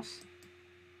else.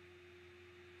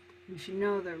 You should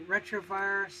know that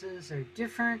retroviruses are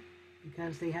different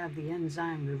because they have the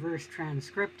enzyme reverse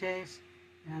transcriptase,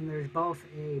 and there's both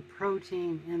a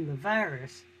protein in the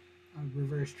virus of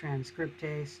reverse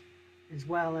transcriptase, as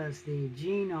well as the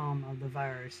genome of the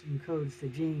virus encodes the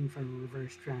gene for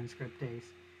reverse transcriptase.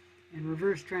 And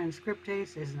reverse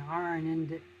transcriptase is an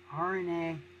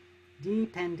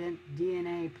RNA-dependent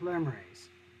DNA polymerase,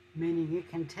 meaning it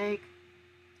can take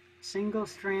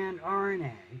single-strand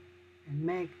RNA and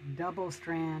make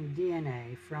double-strand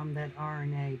DNA from that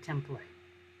RNA template.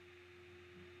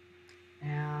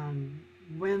 And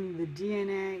when the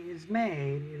DNA is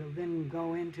made, it'll then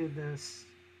go into the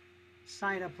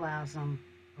cytoplasm,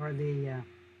 or the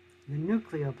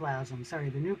nucleoplasm,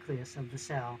 the nucleus of the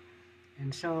cell.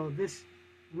 And so this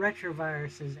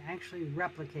retroviruses actually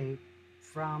replicate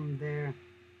from their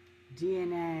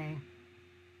DNA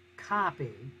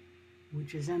copy,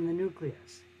 which is in the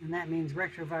nucleus. And that means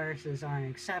retroviruses are an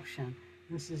exception.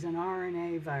 This is an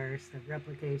RNA virus that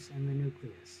replicates in the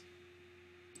nucleus.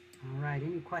 All right,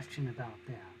 any question about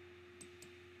that?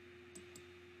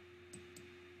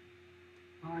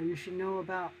 You should know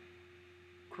about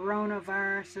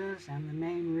coronaviruses, and the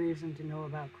main reason to know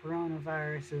about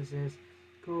coronaviruses is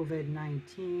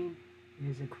COVID-19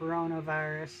 is a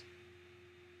coronavirus.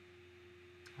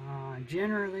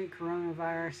 Generally,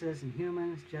 coronaviruses in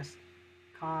humans just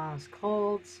cause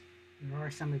colds. There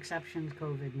are some exceptions,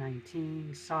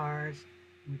 COVID-19, SARS,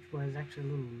 which was actually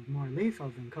a little more lethal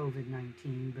than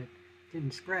COVID-19, but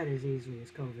didn't spread as easily as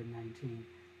COVID-19.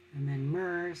 And then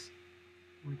MERS,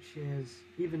 which is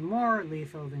even more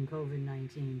lethal than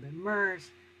COVID-19, but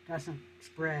MERS doesn't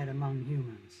spread among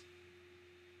humans.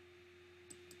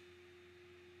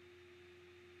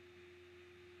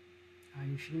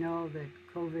 You should know that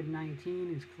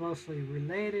COVID-19 is closely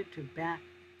related to bat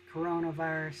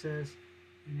coronaviruses,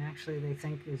 and actually they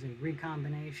think is a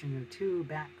recombination of two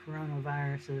bat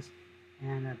coronaviruses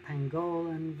and a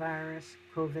pangolin virus,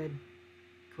 COVID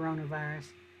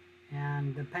coronavirus,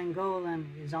 and the pangolin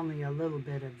is only a little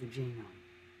bit of the genome,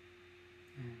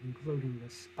 including the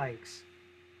spikes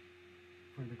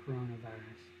for the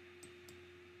coronavirus.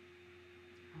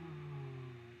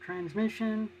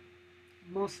 Transmission,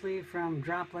 mostly from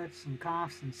droplets and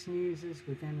coughs and sneezes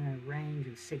within a range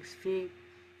of 6 feet,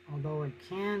 although it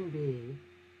can be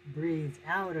breathed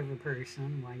out of a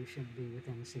person, why you shouldn't be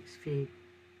within 6 feet.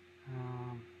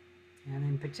 And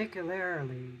in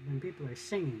particularly, when people are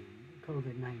singing,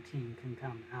 COVID-19 can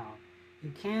come out.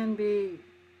 It can be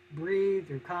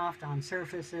breathed or coughed on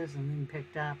surfaces and then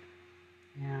picked up,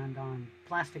 and on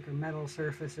plastic or metal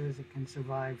surfaces it can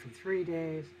survive for 3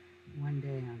 days, 1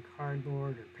 day on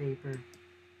cardboard or paper.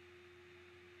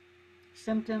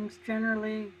 Symptoms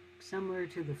generally similar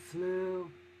to the flu,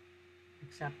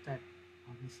 except that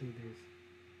obviously there's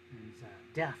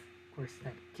death. Of course,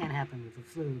 that can happen with the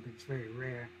flu, but it's very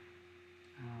rare.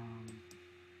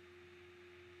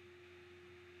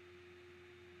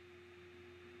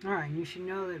 All right, you should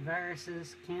know that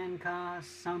viruses can cause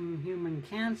some human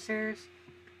cancers.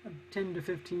 10 to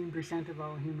 15% of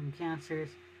all human cancers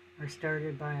are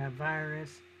started by a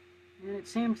virus, and it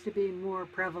seems to be more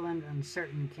prevalent in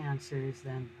certain cancers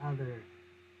than other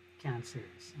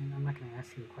cancers. And I'm not going to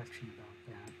ask you a question about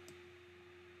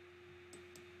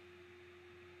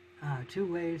that.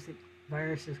 Two ways that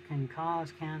viruses can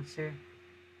cause cancer.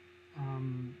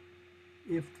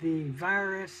 If the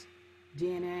virus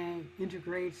DNA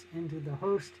integrates into the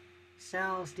host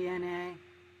cell's DNA,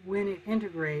 when it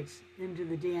integrates into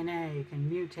the DNA, it can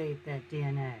mutate that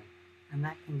DNA, and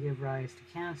that can give rise to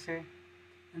cancer.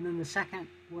 And then the second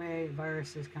way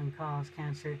viruses can cause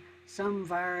cancer, some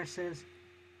viruses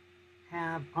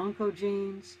have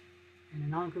oncogenes, and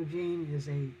an oncogene is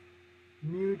a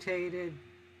mutated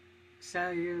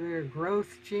cellular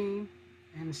growth gene.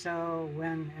 And so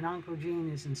when an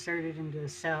oncogene is inserted into a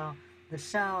cell, the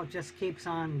cell just keeps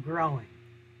on growing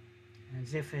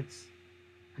as if it's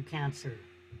a cancer.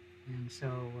 And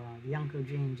so the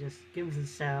oncogene just gives the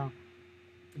cell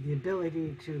the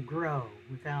ability to grow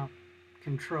without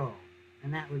control,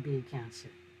 and that would be cancer.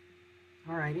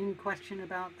 All right, any question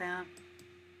about that?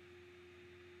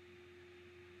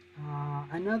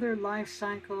 Another life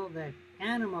cycle that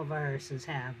animal viruses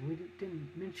have, we didn't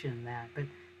mention that, but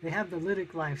they have the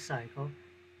lytic life cycle.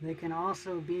 They can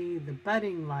also be the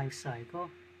budding life cycle.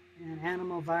 And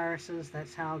animal viruses,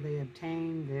 that's how they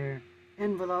obtain their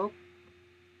envelope.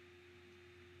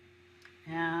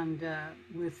 And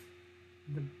with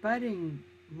the budding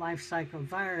life cycle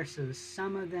viruses,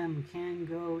 some of them can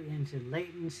go into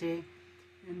latency.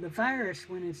 And the virus,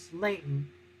 when it's latent,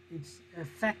 it's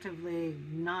effectively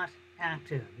not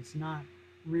active. It's not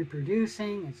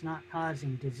reproducing. It's not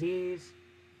causing disease.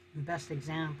 The best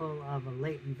example of a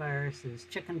latent virus is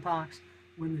chickenpox.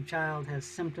 When the child has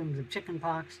symptoms of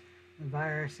chickenpox, the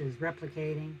virus is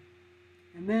replicating.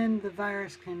 And then the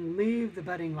virus can leave the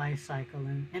budding life cycle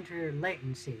and enter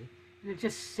latency. And it's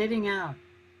just sitting out.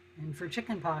 And for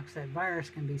chickenpox, that virus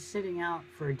can be sitting out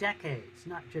for decades,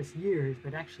 not just years,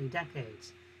 but actually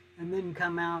decades. And then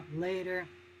come out later,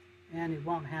 and it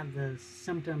won't have the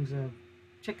symptoms of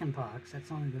chickenpox. That's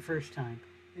only the first time.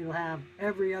 It'll have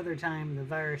every other time the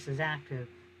virus is active,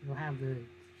 it'll have the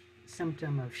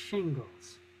symptom of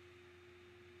shingles.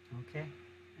 Okay?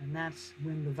 And that's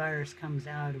when the virus comes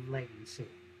out of latency.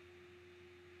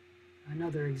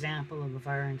 Another example of a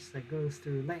virus that goes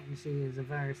through latency is a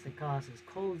virus that causes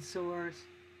cold sores.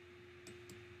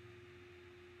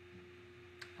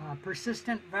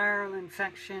 Persistent viral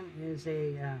infection is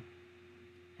a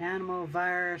animal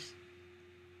virus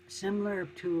similar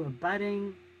to a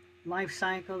budding life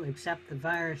cycle, except the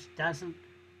virus doesn't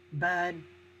bud,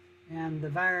 and the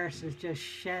virus is just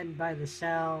shed by the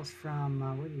cells from,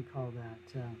 what do you call that,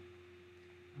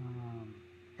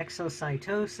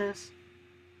 exocytosis.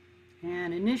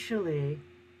 And initially,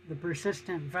 the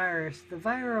persistent virus, the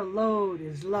viral load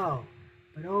is low,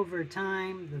 but over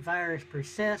time the virus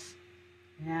persists,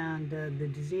 and the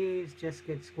disease just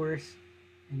gets worse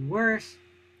and worse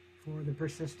for the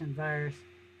persistent virus.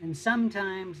 And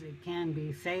sometimes it can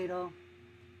be fatal.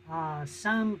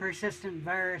 Some persistent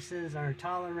viruses are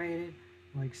tolerated,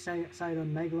 like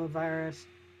cytomegalovirus.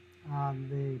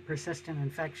 The persistent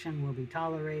infection will be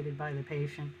tolerated by the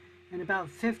patient. And about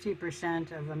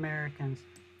 50% of Americans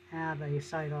have a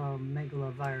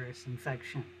cytomegalovirus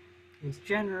infection. It's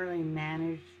generally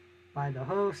managed by the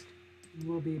host,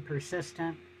 will be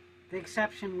persistent. The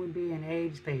exception would be an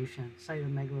AIDS patient.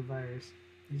 Cytomegalovirus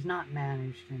is not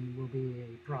managed and will be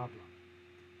a problem.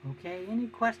 Okay, any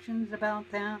questions about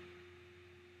that?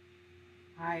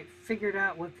 I figured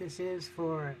out what this is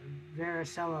for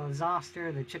varicella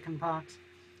zoster, the chickenpox.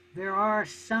 There are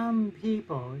some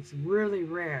people, it's really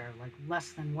rare, like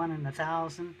less than 1 in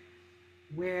 1,000,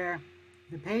 where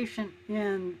the patient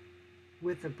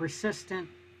with a persistent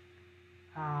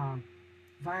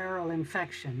viral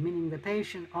infection, meaning the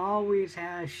patient always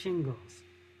has shingles.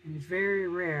 And it's very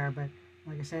rare, but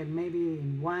like I said, maybe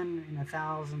in 1 in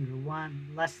 1,000 or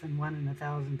less than 1 in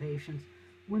 1,000 patients,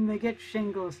 when they get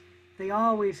shingles, they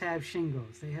always have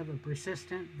shingles. They have a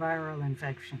persistent viral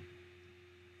infection.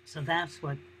 So that's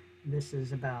what this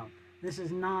is about. This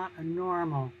is not a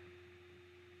normal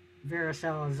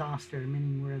varicella zoster,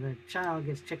 meaning where the child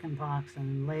gets chickenpox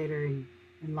and later in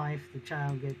life the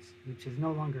child gets, which is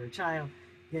no longer a child,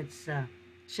 gets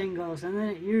shingles, and then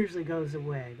it usually goes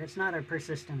away. That's not a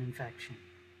persistent infection.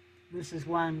 This is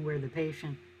one where the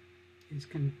patient is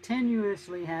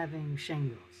continuously having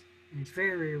shingles, and it's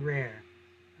very rare.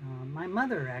 My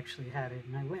mother actually had it,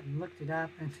 and I went and looked it up,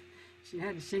 and She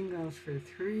had shingles for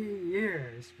 3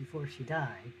 years before she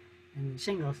died, and the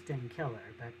shingles didn't kill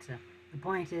her. But the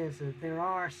point is that there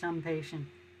are some patients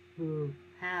who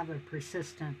have a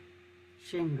persistent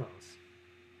shingles.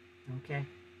 Okay?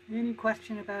 Any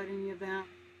question about any of that?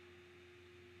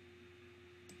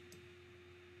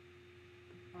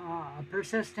 A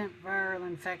persistent viral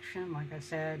infection, like I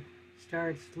said,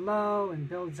 starts low and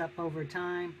builds up over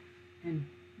time. And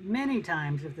many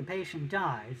times, if the patient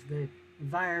dies, the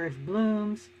virus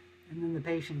blooms, and then the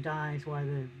patient dies while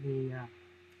the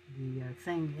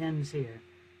thing ends here.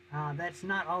 That's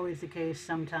not always the case.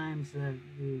 Sometimes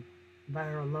the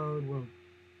viral load will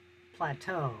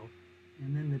plateau,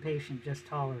 and then the patient just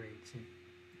tolerates it.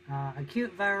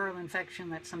 Acute viral infection,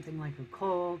 that's something like a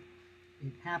cold.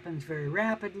 It happens very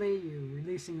rapidly. You're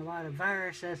releasing a lot of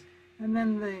viruses, and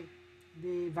then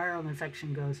the viral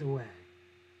infection goes away.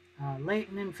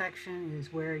 Latent infection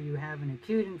is where you have an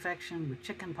acute infection with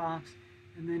chickenpox,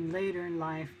 and then later in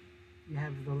life you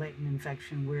have the latent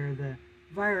infection where the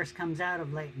virus comes out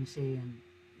of latency and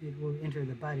it will enter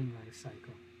the budding life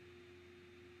cycle.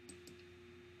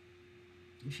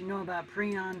 You should know about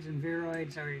prions and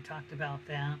viroids. I already talked about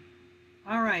that.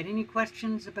 All right, any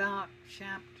questions about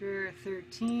chapter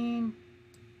 13?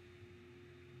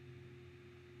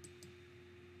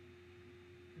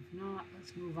 If not,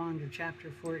 let's move on to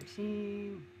chapter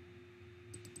 14.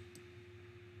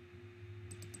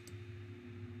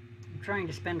 I'm trying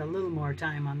to spend a little more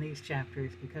time on these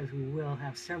chapters because we will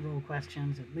have several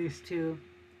questions, at least 2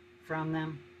 from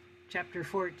them. Chapter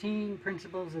 14,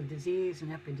 Principles of Disease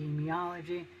and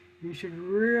Epidemiology. You should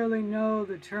really know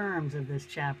the terms of this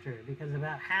chapter because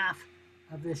about half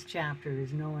of this chapter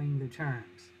is knowing the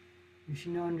terms. You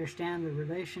should understand the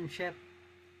relationship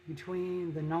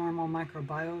between the normal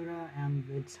microbiota and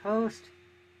its host.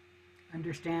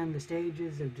 Understand the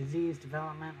stages of disease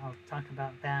development. I'll talk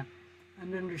about that.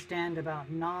 And understand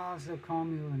about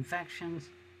nosocomial infections,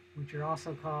 which are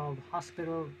also called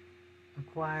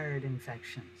hospital-acquired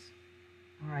infections.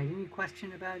 All right, any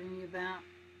question about any of that?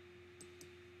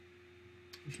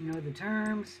 You should know the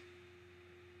terms.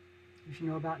 You should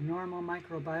know about normal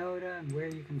microbiota and where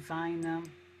you can find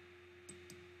them.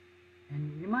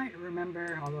 And you might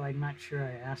remember, although I'm not sure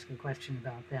I asked a question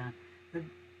about that, that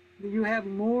you have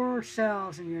more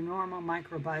cells in your normal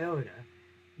microbiota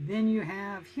than you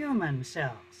have human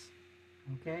cells.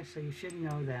 Okay, so you should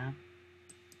know that.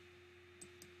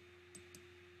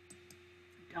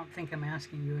 I don't think I'm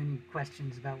asking you any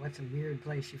questions about what's a weird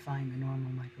place you find the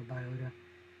normal microbiota.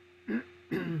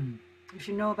 You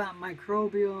should know about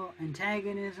microbial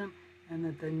antagonism and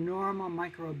that the normal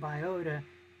microbiota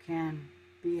can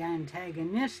be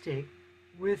antagonistic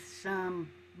with some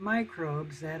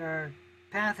microbes that are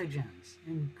pathogens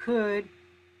and could,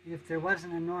 if there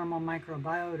wasn't a normal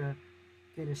microbiota,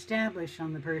 get established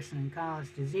on the person and cause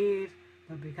disease,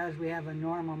 but because we have a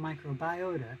normal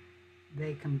microbiota,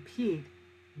 they compete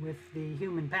with the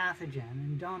human pathogen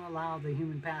and don't allow the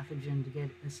human pathogen to get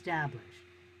established.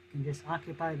 You can just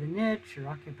occupy the niche or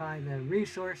occupy the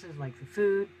resources like the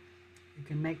food. You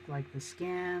can make like the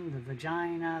skin, the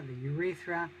vagina, the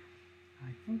urethra.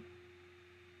 I think,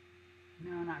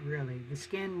 no, not really. The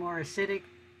skin more acidic.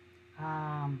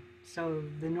 So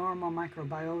the normal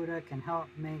microbiota can help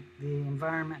make the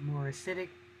environment more acidic.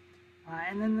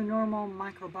 And then the normal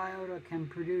microbiota can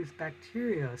produce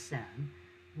bacteriocin,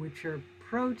 which are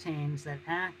proteins that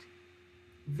act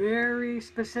very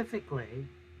specifically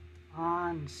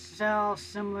on cells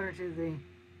similar to the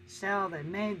cell that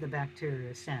made the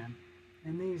bacteriocin.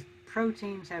 And these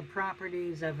proteins have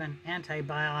properties of an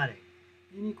antibiotic.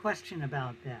 Any question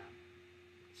about that?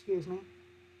 Excuse me?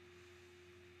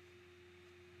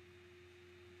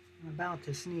 I'm about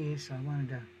to sneeze, so I wanted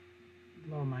to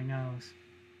blow my nose.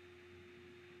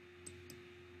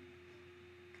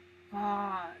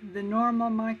 The normal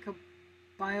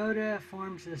microbiota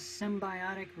forms a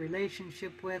symbiotic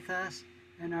relationship with us,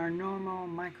 and our normal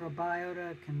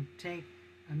microbiota can take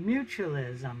a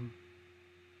mutualism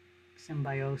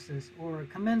symbiosis or a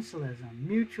commensalism.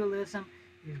 Mutualism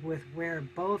is with where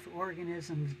both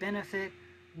organisms benefit.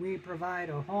 We provide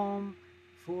a home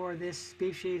for this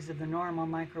species of the normal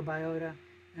microbiota,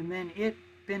 and then it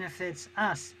benefits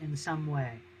us in some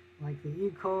way, like the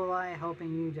E. coli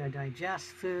helping you to digest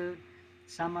food.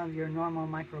 Some of your normal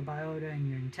microbiota in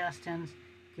your intestines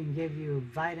can give you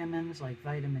vitamins like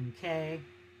vitamin K.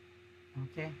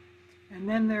 Okay? And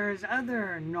then there's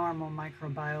other normal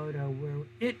microbiota where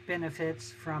it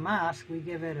benefits from us. We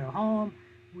give it a home,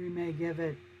 we may give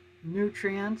it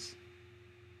nutrients,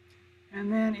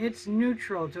 and then it's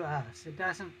neutral to us. It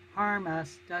doesn't harm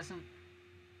us, doesn't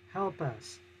help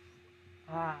us.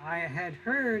 I had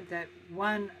heard that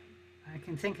I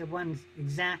can think of one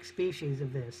exact species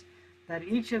of this, that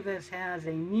each of us has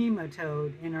a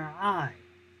nematode in our eye,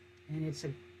 and it's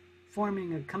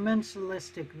forming a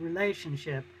commensalistic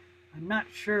relationship. I'm not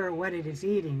sure what it is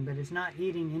eating, but it's not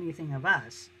eating anything of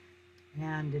us,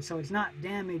 and so it's not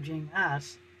damaging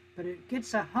us, but it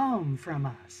gets a home from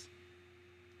us.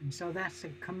 And so that's a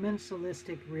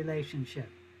commensalistic relationship.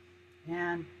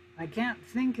 And I can't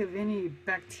think of any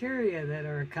bacteria that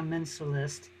are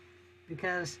commensalist,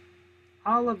 because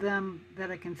all of them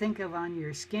that I can think of on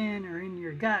your skin or in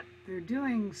your gut, they're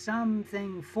doing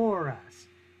something for us.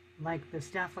 Like the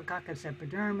Staphylococcus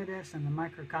epidermidis and the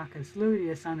Micrococcus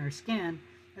luteus on our skin,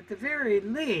 at the very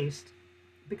least,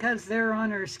 because they're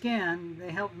on our skin,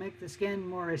 they help make the skin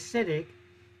more acidic,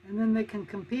 and then they can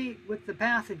compete with the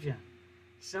pathogen.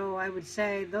 So I would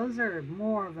say those are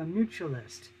more of a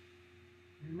mutualist.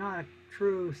 They're not a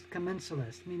true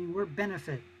commensalist, meaning we're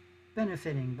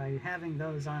benefiting by having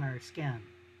those on our skin.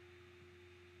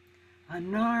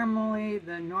 Normally,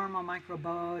 the normal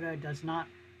microbiota does not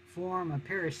form a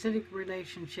parasitic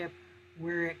relationship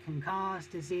where it can cause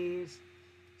disease.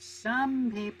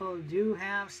 Some people do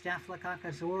have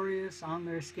Staphylococcus aureus on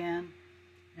their skin,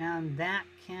 and that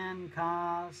can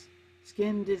cause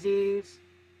skin disease.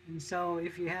 And so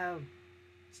if you have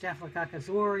Staphylococcus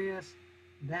aureus,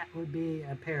 that would be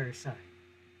a parasite,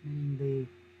 meaning the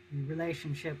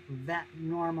relationship with that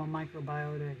normal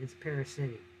microbiota is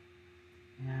parasitic.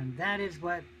 And that is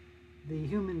what the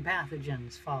human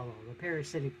pathogens follow, the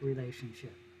parasitic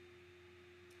relationship.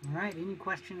 All right, any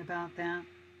question about that?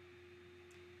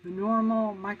 The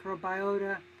normal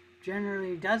microbiota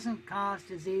generally doesn't cause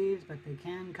disease, but they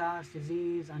can cause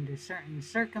disease under certain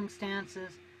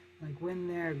circumstances, like when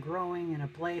they're growing in a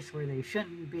place where they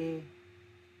shouldn't be,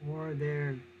 or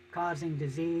they're causing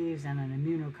disease in an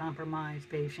immunocompromised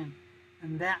patient,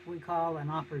 and that we call an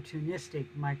opportunistic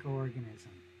microorganism.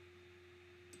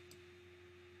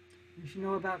 You should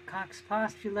know about Koch's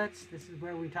postulates. This is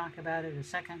where we talk about it a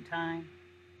second time.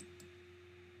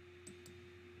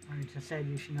 I already just said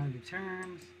you should know the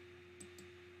terms.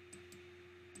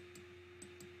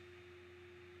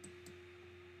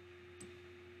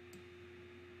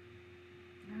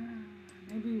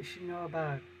 Maybe you should know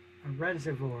about a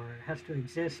reservoir. It has to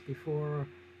exist before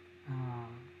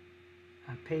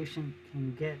a patient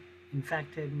can get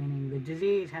infected, meaning the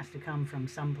disease has to come from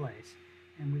someplace.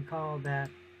 And we call that,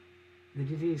 the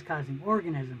disease-causing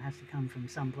organism has to come from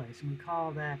someplace, and we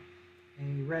call that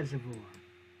a reservoir.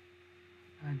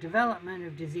 Development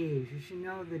of disease. You should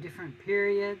know the different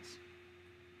periods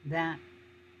that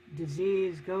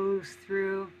disease goes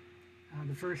through.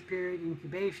 The first period,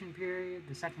 incubation period,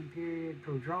 the second period,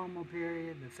 prodromal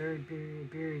period, the third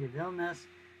period, period of illness,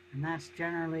 and that's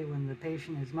generally when the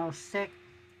patient is most sick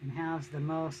and has the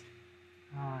most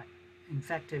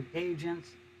infective agents.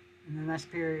 And then that's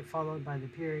period followed by the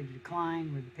period of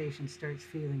decline where the patient starts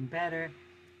feeling better,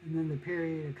 and then the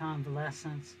period of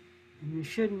convalescence. And you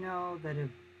should know that a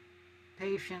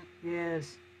patient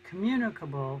is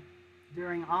communicable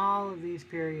during all of these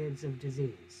periods of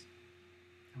disease.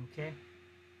 Okay?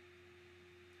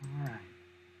 All right.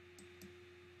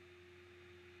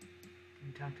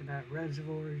 We talked about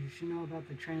reservoirs. You should know about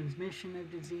the transmission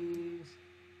of disease.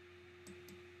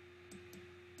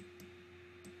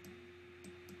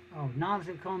 Oh,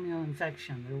 nosocomial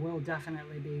infection. There will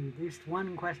definitely be at least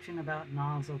one question about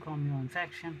nosocomial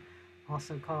infection,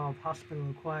 also called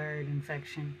hospital-acquired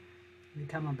infection. They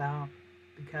come about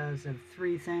because of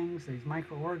three things. There's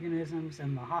microorganisms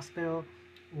in the hospital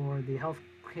or the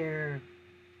healthcare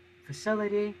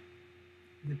facility.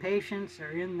 The patients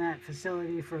are in that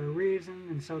facility for a reason,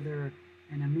 and so they're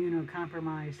an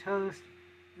immunocompromised host.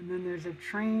 And then there's a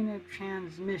chain of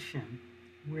transmission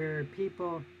where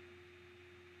people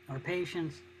or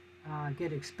patients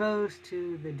get exposed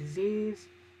to the disease.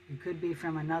 It could be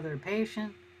from another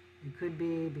patient. It could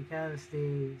be because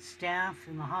the staff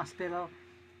in the hospital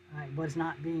was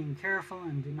not being careful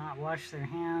and did not wash their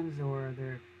hands or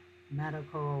their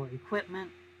medical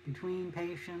equipment between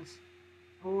patients,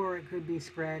 or it could be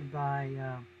spread by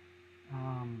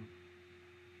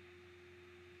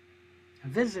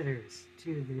visitors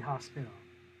to the hospital.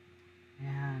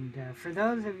 And for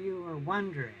those of you who are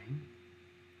wondering,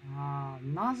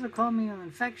 nosocomial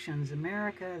infections,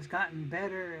 America has gotten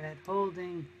better at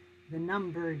holding the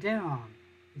number down.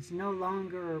 It's no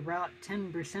longer about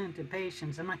 10% of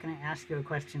patients. I'm not going to ask you a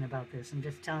question about this. I'm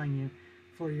just telling you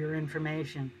for your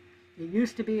information. It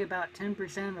used to be about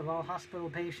 10% of all hospital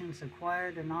patients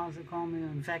acquired a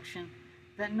nosocomial infection.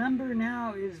 That number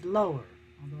now is lower,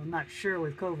 although I'm not sure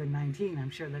with COVID-19. I'm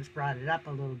sure that's brought it up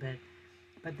a little bit.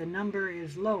 but the number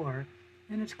is lower,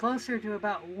 and it's closer to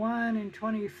about 1 in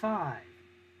 25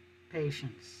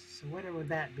 patients. So what would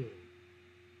that be?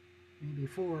 Maybe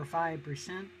 4 or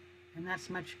 5%, and that's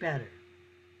much better.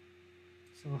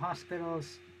 So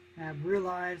hospitals have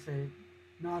realized that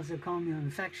nosocomial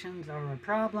infections are a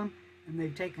problem, and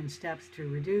they've taken steps to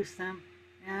reduce them,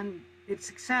 and it's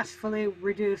successfully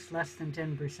reduced less than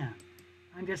 10%.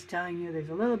 I'm just telling you there's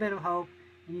a little bit of hope,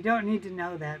 and you don't need to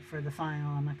know that for the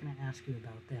final. I'm not going to ask you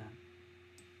about that.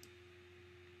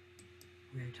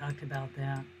 We already talked about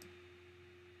that.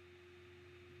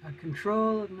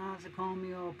 Control of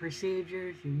nosocomial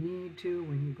procedures. You need to,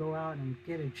 when you go out and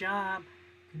get a job,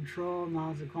 control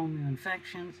nosocomial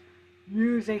infections.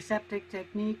 Use aseptic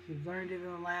technique. You've learned it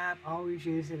in the lab. Always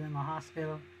use it in the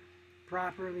hospital.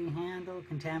 Properly handle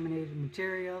contaminated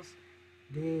materials.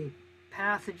 The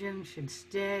pathogen should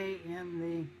stay in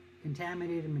the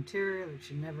contaminated material. It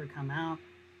should never come out.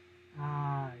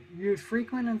 Use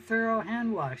frequent and thorough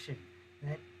hand washing.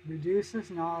 That reduces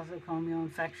nosocomial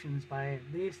infections by at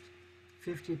least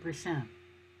 50%.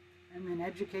 And then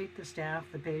educate the staff,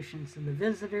 the patients, and the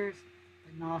visitors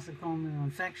that nosocomial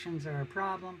infections are a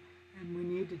problem, and we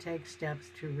need to take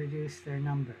steps to reduce their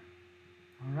number.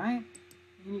 All right?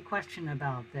 Any question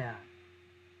about that?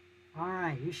 All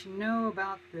right, you should know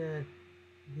about the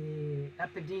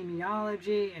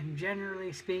epidemiology and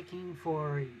generally speaking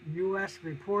for U.S.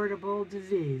 reportable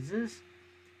diseases.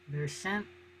 They're sent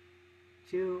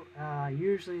to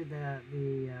usually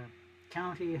the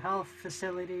county health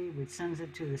facility, which sends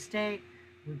it to the state,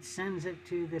 which sends it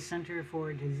to the Center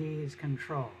for Disease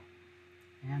Control.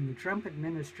 And the Trump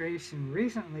administration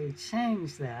recently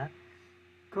changed that.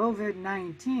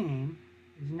 COVID-19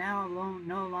 is now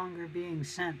no longer being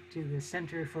sent to the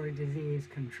Center for Disease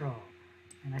Control.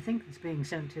 And I think it's being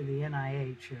sent to the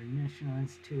NIH, or National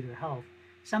Institute of Health,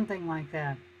 something like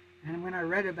that. And when I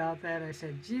read about that, I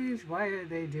said, geez, why are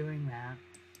they doing that?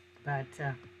 But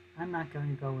I'm not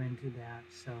going to go into that,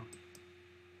 so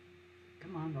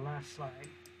come on, the last slide.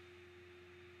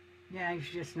 Yeah, you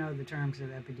should just know the terms of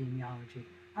epidemiology.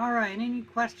 All right, any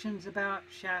questions about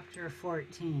Chapter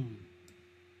 14?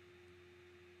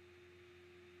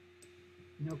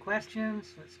 No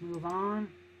questions? Let's move on.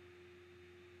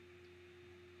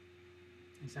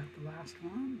 Is that the last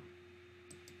one?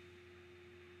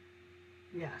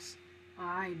 Yes.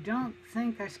 I don't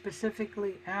think I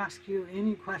specifically asked you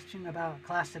any question about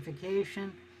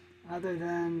classification other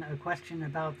than a question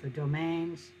about the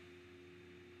domains.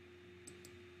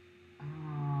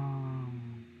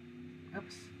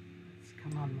 Oops. Let's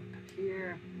come on up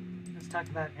here. Let's talk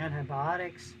about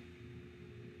antibiotics.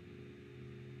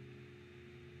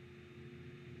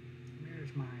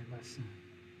 Where's my lesson?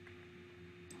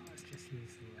 Oh, let's just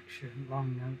use the lecture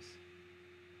long notes.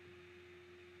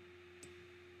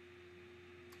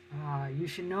 You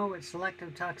should know what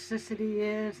selective toxicity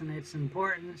is and its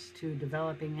importance to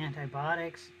developing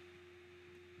antibiotics.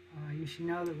 You should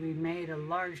know that we made a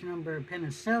large number of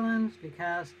penicillins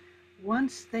because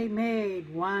once they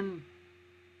made one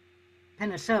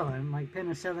penicillin, like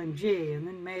penicillin G, and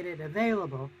then made it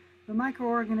available, the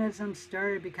microorganisms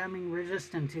started becoming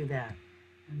resistant to that.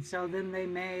 And so then they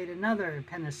made another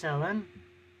penicillin,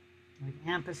 like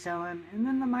ampicillin, and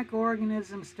then the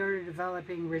microorganisms started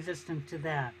developing resistance to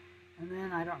that. And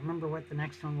then I don't remember what the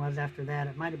next one was after that.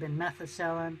 It might have been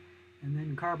methicillin and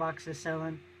then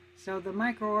carboxycillin. So the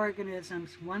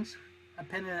microorganisms, once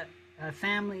a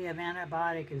family of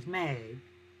antibiotic is made,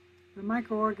 the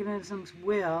microorganisms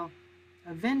will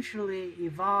eventually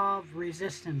evolve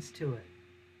resistance to it.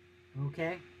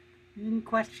 Okay? Any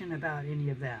question about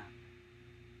any of that?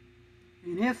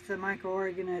 And if the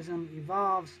microorganism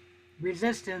evolves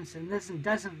resistance and this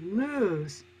doesn't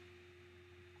lose,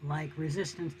 like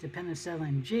resistance to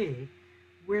penicillin G,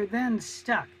 we're then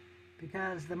stuck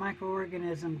because the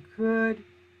microorganism could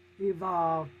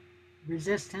evolve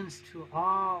resistance to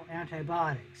all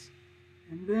antibiotics.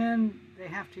 And then they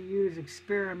have to use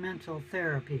experimental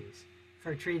therapies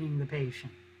for treating the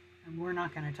patient. And we're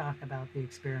not going to talk about the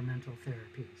experimental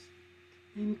therapies.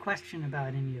 Any question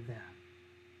about any of that?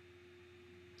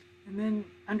 And then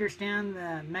understand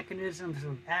the mechanisms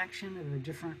of action of a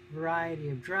different variety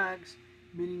of drugs,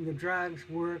 meaning the drugs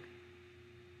work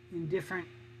in different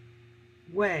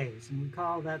ways, and we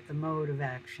call that the mode of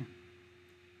action.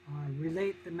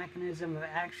 Relate the mechanism of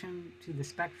action to the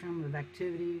spectrum of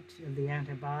activity of the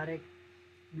antibiotic,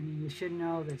 meaning you should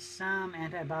know that some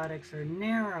antibiotics are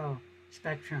narrow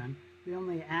spectrum. They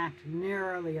only act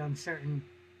narrowly on certain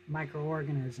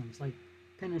microorganisms, like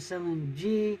penicillin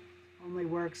G only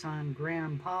works on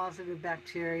gram-positive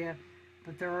bacteria,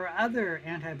 but there are other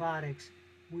antibiotics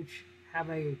which have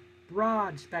a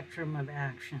broad spectrum of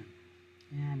action.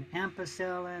 And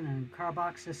ampicillin and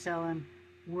carboxycillin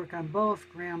work on both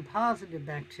gram-positive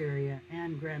bacteria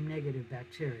and gram-negative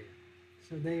bacteria.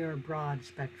 So they are broad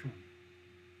spectrum.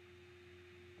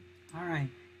 All right,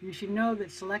 you should know that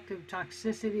selective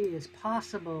toxicity is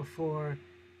possible for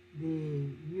the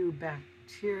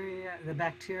bacteria,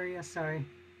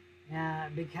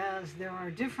 because there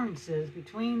are differences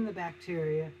between the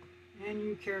bacteria and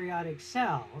eukaryotic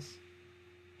cells,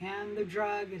 and the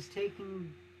drug is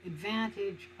taking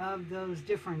advantage of those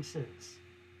differences.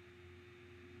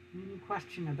 Any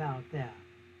question about that?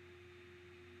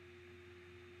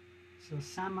 So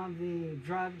some of the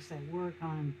drugs that work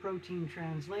on protein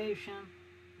translation,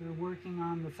 they're working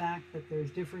on the fact that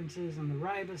there's differences in the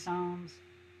ribosomes,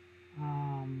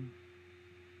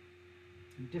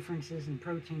 differences in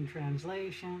protein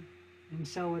translation, and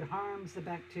so it harms the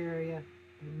bacteria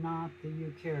but not the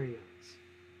eukaryotes.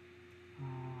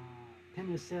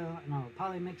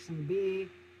 Polymyxin B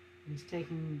is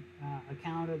taking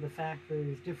account of the fact that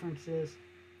there's differences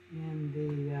in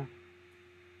the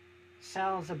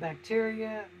cells of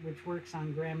bacteria, which works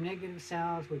on gram-negative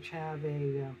cells, which have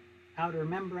a outer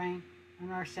membrane,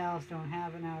 and our cells don't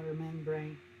have an outer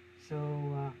membrane. So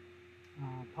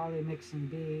polymyxin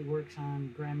B works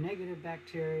on gram-negative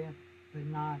bacteria, but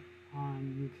not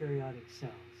on eukaryotic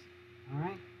cells. All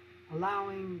right,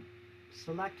 allowing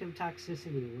selective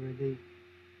toxicity, where the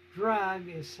drug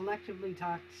is selectively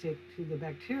toxic to the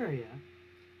bacteria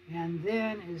and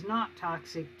then is not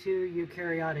toxic to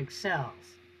eukaryotic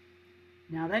cells.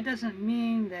 Now that doesn't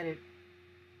mean that it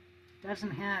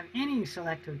doesn't have any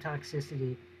selective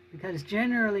toxicity, because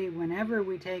generally whenever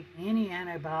we take any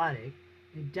antibiotic,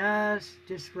 it does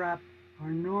disrupt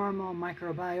our normal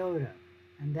microbiota,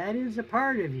 and that is a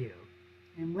part of you.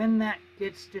 And when that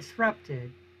gets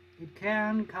disrupted, it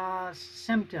can cause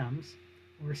symptoms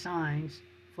or signs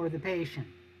for the patient.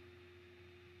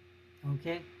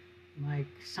 Okay? Like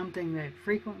something that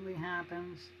frequently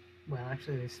happens, well,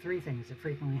 actually there's three things that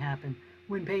frequently happen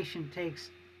when patient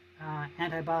takes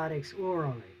antibiotics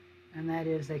orally. And that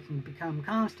is, they can become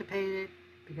constipated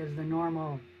because the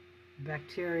normal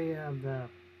bacteria of the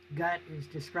gut is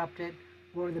disrupted,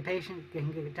 or the patient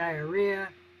can get diarrhea,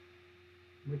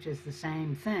 which is the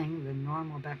same thing. The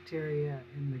normal bacteria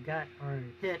in the gut are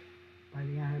hit by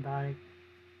the antibiotic,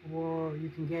 or you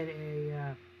can get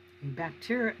a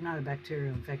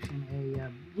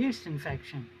yeast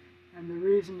infection. And the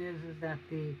reason is that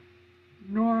the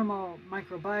normal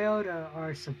microbiota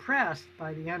are suppressed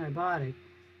by the antibiotic,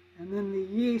 and then the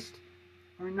yeast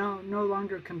are no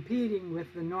longer competing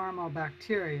with the normal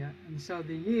bacteria, and so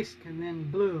the yeast can then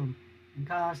bloom and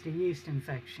cause the yeast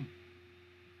infection.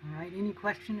 All right, any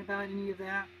question about any of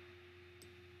that?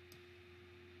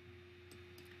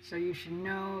 So you should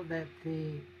know that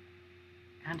the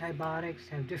antibiotics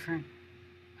have different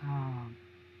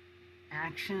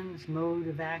actions, mode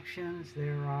of actions.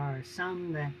 There are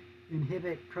some that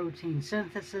inhibit protein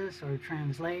synthesis or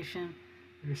translation.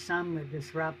 There's some that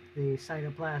disrupt the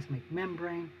cytoplasmic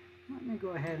membrane. Let me go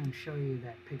ahead and show you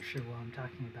that picture while I'm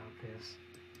talking about this.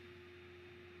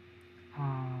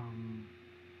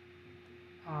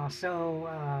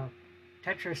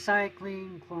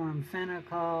 Tetracycline,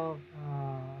 chloramphenicol,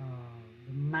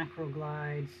 the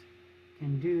macroglides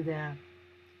can do that,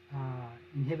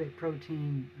 inhibit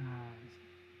protein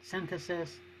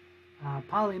synthesis.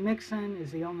 Polymyxin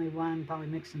is the only one,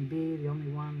 polymyxin B, the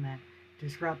only one that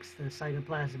disrupts the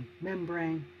cytoplasmic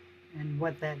membrane, and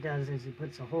what that does is it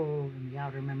puts a hole in the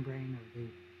outer membrane of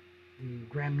the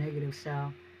gram-negative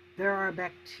cell. There are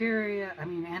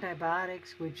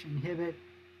antibiotics which inhibit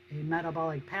a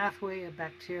metabolic pathway of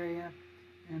bacteria,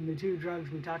 and the two drugs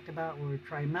we talked about were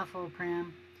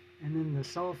trimethylprim and then the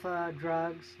sulfa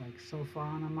drugs like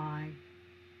sulfonamide.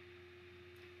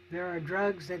 There are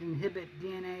drugs that inhibit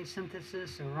DNA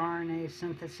synthesis or RNA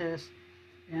synthesis,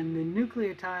 and the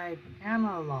nucleotide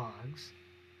analogs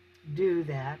do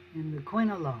that in the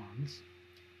quinolones.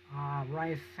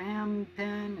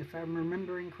 Rifampin, if I'm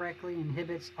remembering correctly,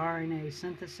 inhibits RNA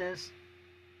synthesis.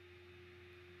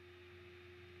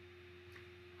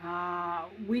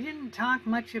 We didn't talk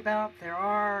much about, there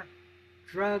are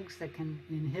drugs that can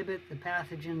inhibit the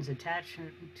pathogen's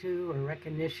attachment to or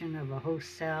recognition of a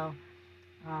host cell.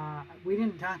 We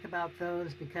didn't talk about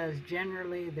those because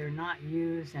generally they're not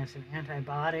used as an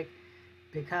antibiotic,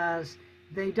 because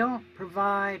they don't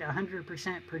provide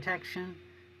 100% protection.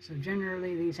 So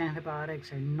generally these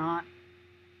antibiotics are not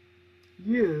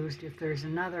used if there's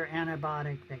another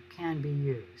antibiotic that can be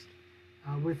used.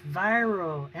 With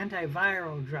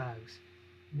antiviral drugs,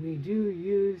 we do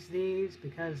use these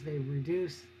because they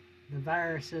reduce the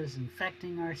viruses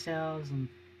infecting our cells and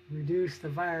reduce the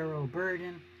viral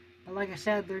burden. But like I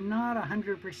said, they're not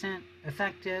 100%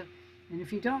 effective. And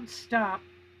if you don't stop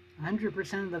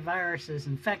 100% of the viruses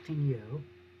infecting you,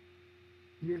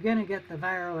 you're going to get the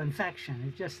viral infection.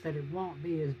 It's just that it won't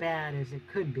be as bad as it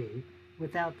could be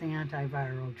without the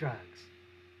antiviral drugs.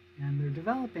 And they're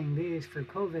developing these for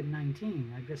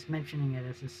COVID-19. I'm just mentioning it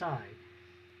as a side.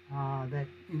 That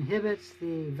inhibits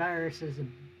the viruses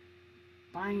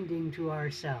binding to our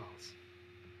cells.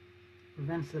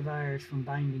 Prevents the virus from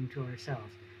binding to our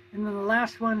cells. And then the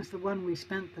last one is the one we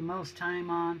spent the most time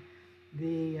on,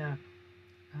 the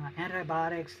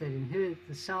antibiotics that inhibit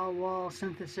the cell wall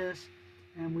synthesis.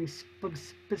 And we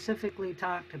specifically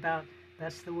talked about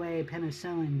that's the way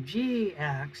penicillin G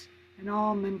acts in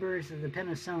all members of the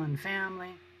penicillin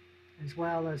family, as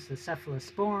well as the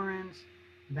cephalosporins,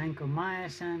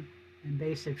 vancomycin, and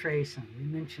bacitracin. We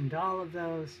mentioned all of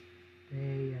those.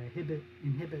 They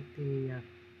inhibit the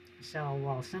cell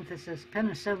wall synthesis.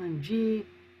 Penicillin G,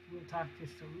 we'll talk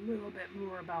just a little bit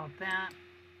more about that.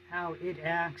 How it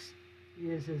acts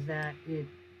is that it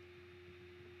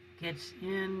gets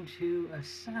into a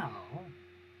cell.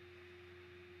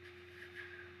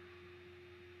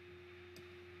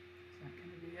 Is that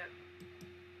going to be it?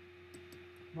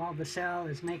 While the cell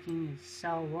is making its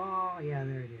cell wall, yeah,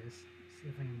 there it is. Let's see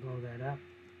if I can blow that up.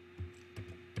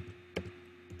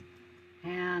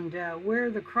 And where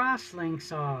the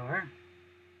cross-links are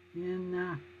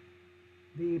in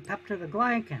the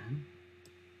peptidoglycan,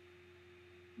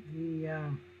 the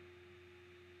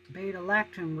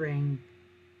beta-lactam ring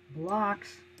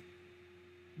blocks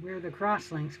where the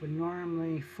cross-links would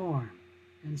normally form.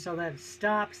 And so that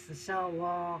stops the cell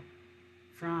wall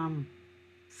from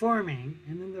forming,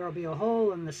 and then there will be a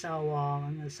hole in the cell wall,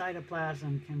 and the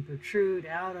cytoplasm can protrude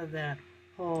out of that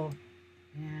hole,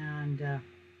 and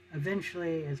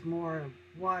eventually, as more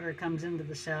water comes into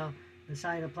the cell, the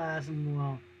cytoplasm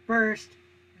will burst,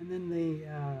 and then the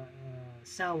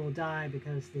cell will die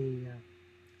because the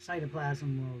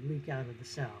cytoplasm will leak out of the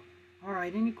cell. All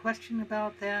right, any question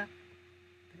about that?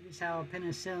 That is how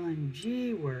penicillin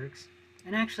G works,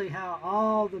 and actually how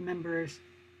all the members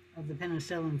of the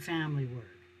penicillin family work.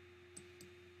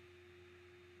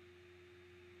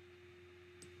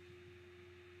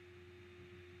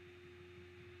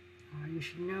 You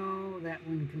should know that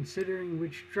when considering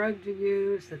which drug to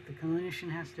use, that the clinician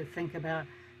has to think about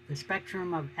the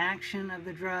spectrum of action of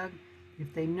the drug.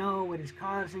 If they know what is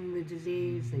causing the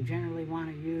disease, they generally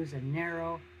want to use a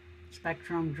narrow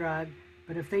spectrum drug.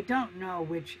 But if they don't know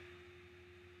which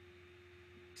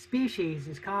species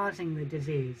is causing the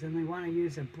disease, then they want to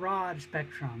use a broad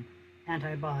spectrum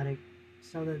antibiotic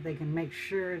so that they can make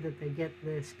sure that they get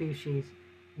the species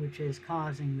which is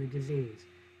causing the disease.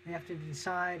 They have to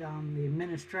decide on the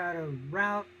administrative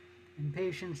route, and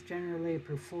patients generally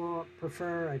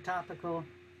prefer a topical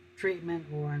treatment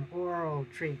or an oral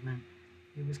treatment.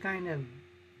 It was kind of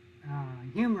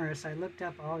humorous. I looked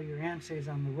up all your answers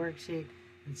on the worksheet,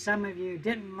 and some of you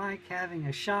didn't like having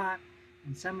a shot,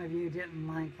 and some of you didn't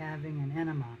like having an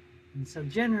enema. And so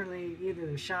generally, either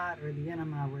the shot or the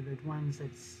enema were the ones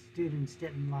that students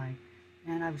didn't like,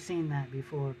 and I've seen that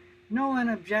before. No one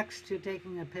objects to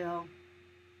taking a pill,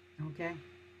 okay,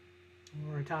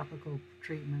 or a topical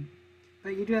treatment,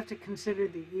 but you do have to consider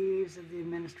the ease of the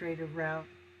administrative route.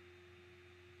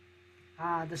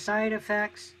 The side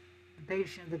effects, the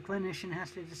clinician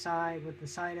has to decide what the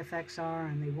side effects are,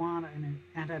 and they want an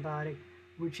antibiotic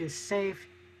which is safe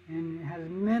and has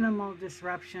minimal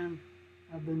disruption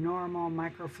of the normal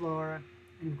microflora.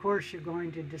 And of course you're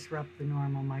going to disrupt the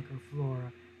normal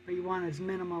microflora, but you want as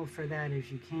minimal for that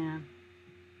as you can.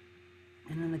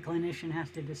 And then the clinician has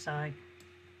to decide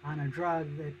on a drug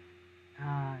that,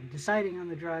 deciding on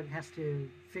the drug has to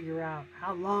figure out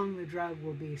how long the drug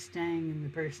will be staying in the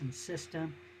person's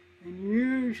system. And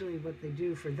usually what they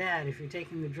do for that, if you're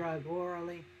taking the drug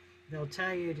orally, they'll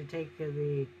tell you to take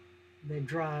the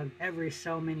drug every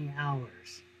so many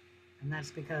hours. And that's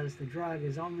because the drug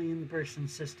is only in the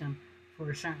person's system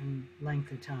for a certain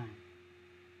length of time.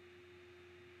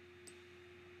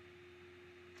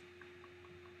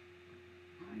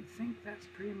 I think that's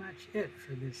pretty much it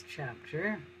for this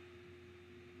chapter.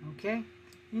 Okay,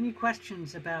 any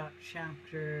questions about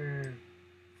chapter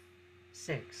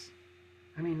 6?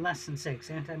 I mean lesson 6,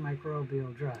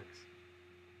 antimicrobial drugs.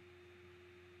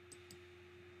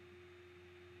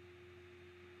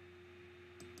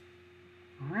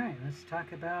 All right, let's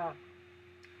talk about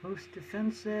host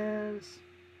defenses.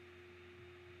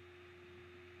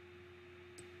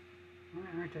 Why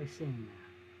aren't I seeing that?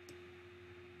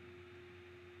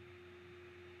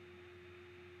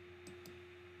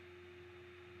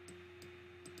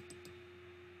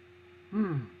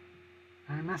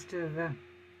 I must have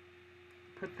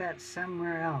put that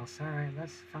somewhere else. All right,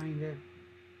 let's find it.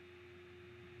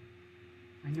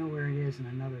 I know where it is in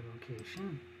another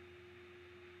location.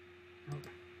 Nope.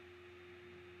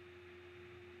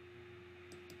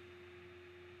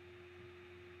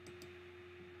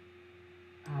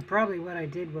 Probably what I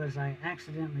did was I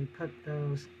accidentally put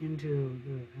those into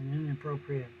an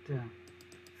inappropriate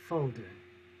folder.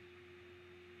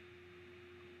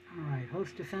 All right,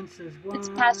 host defenses 1. It's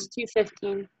past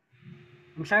 2:15.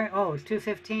 I'm sorry. Oh, it's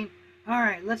 2:15. All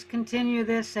right, let's continue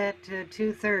this at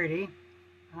 2:30.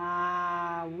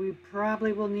 We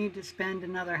probably will need to spend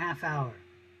another half hour.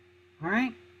 All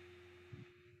right.